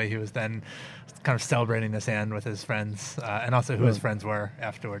from the way he was then kind of celebrating this hand with his friends, and also who his friends were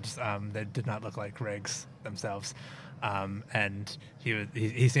afterwards. They did not look like rigs themselves. And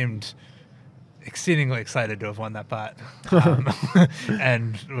he seemed exceedingly excited to have won that pot,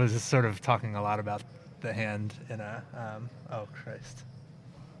 and was just sort of talking a lot about the hand in a oh Christ,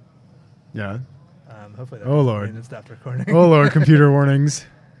 yeah. Hopefully that Oh, doesn't Lord. mean it stopped recording. Oh Lord, computer warnings.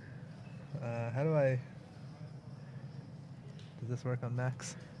 How do I? Does this work on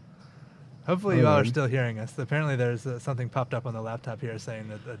Macs? Hopefully you all are still hearing us. Apparently there's something popped up on the laptop here saying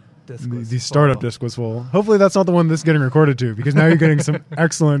that the disk was The startup full. disk was full. Hopefully that's not the one that's getting recorded to, because now you're getting some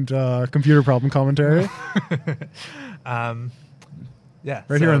excellent computer problem commentary Yeah,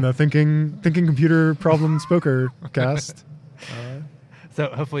 right here on the Thinking Computer Problems Poker cast. So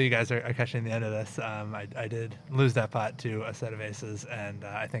hopefully you guys are catching the end of this. I did lose that pot to a set of aces, and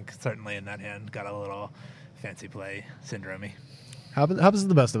I think certainly in that hand got a little fancy play syndrome-y. Happens to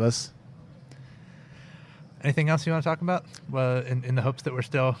the best of us. Anything else you want to talk about? Well, in the hopes that we're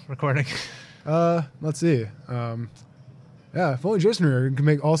still recording. Let's see. Yeah, if only Jason here could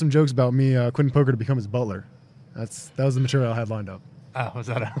make awesome jokes about me quitting poker to become his butler. That was the material I had lined up. Oh, was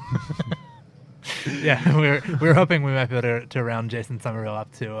that a... Yeah, we were hoping we might be able to round Jason Somerville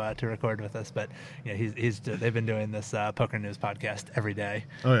up to record with us, but yeah, they've been doing this Poker News podcast every day.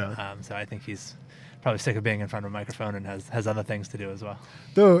 Oh yeah. So I think he's probably sick of being in front of a microphone and has other things to do as well.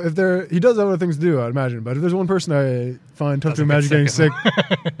 Though he does have other things to do, I'd imagine. But if there's one person I find tough to Doesn't get imagine getting sick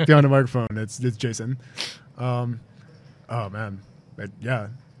sick behind a microphone, it's Jason. Oh man, but yeah,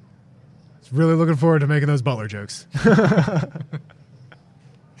 it's really looking forward to making those butler jokes.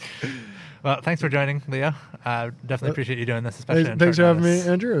 Well, thanks for joining, Leo. Definitely appreciate you doing this, especially. on Thanks for short having me, notice.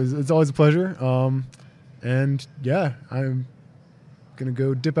 Andrew. It's always a pleasure. And yeah, I'm gonna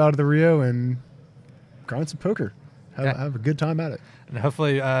go dip out of the Rio and grind some poker. Have a good time at it. And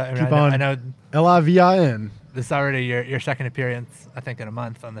hopefully, Keep on. I know LIVIN. this is already your second appearance, I think, in a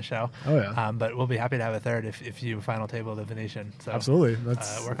month on the show. Oh yeah, But we'll be happy to have a third if you final table the Venetian. So absolutely.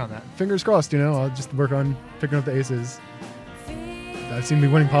 Let's work on that. fingers crossed. I'll just work on picking up the aces. I seem to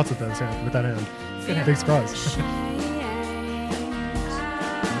be winning pots with that hand. Big surprise.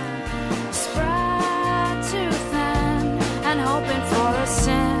 Spread too thin and hoping for a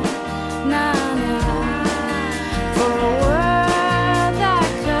sin.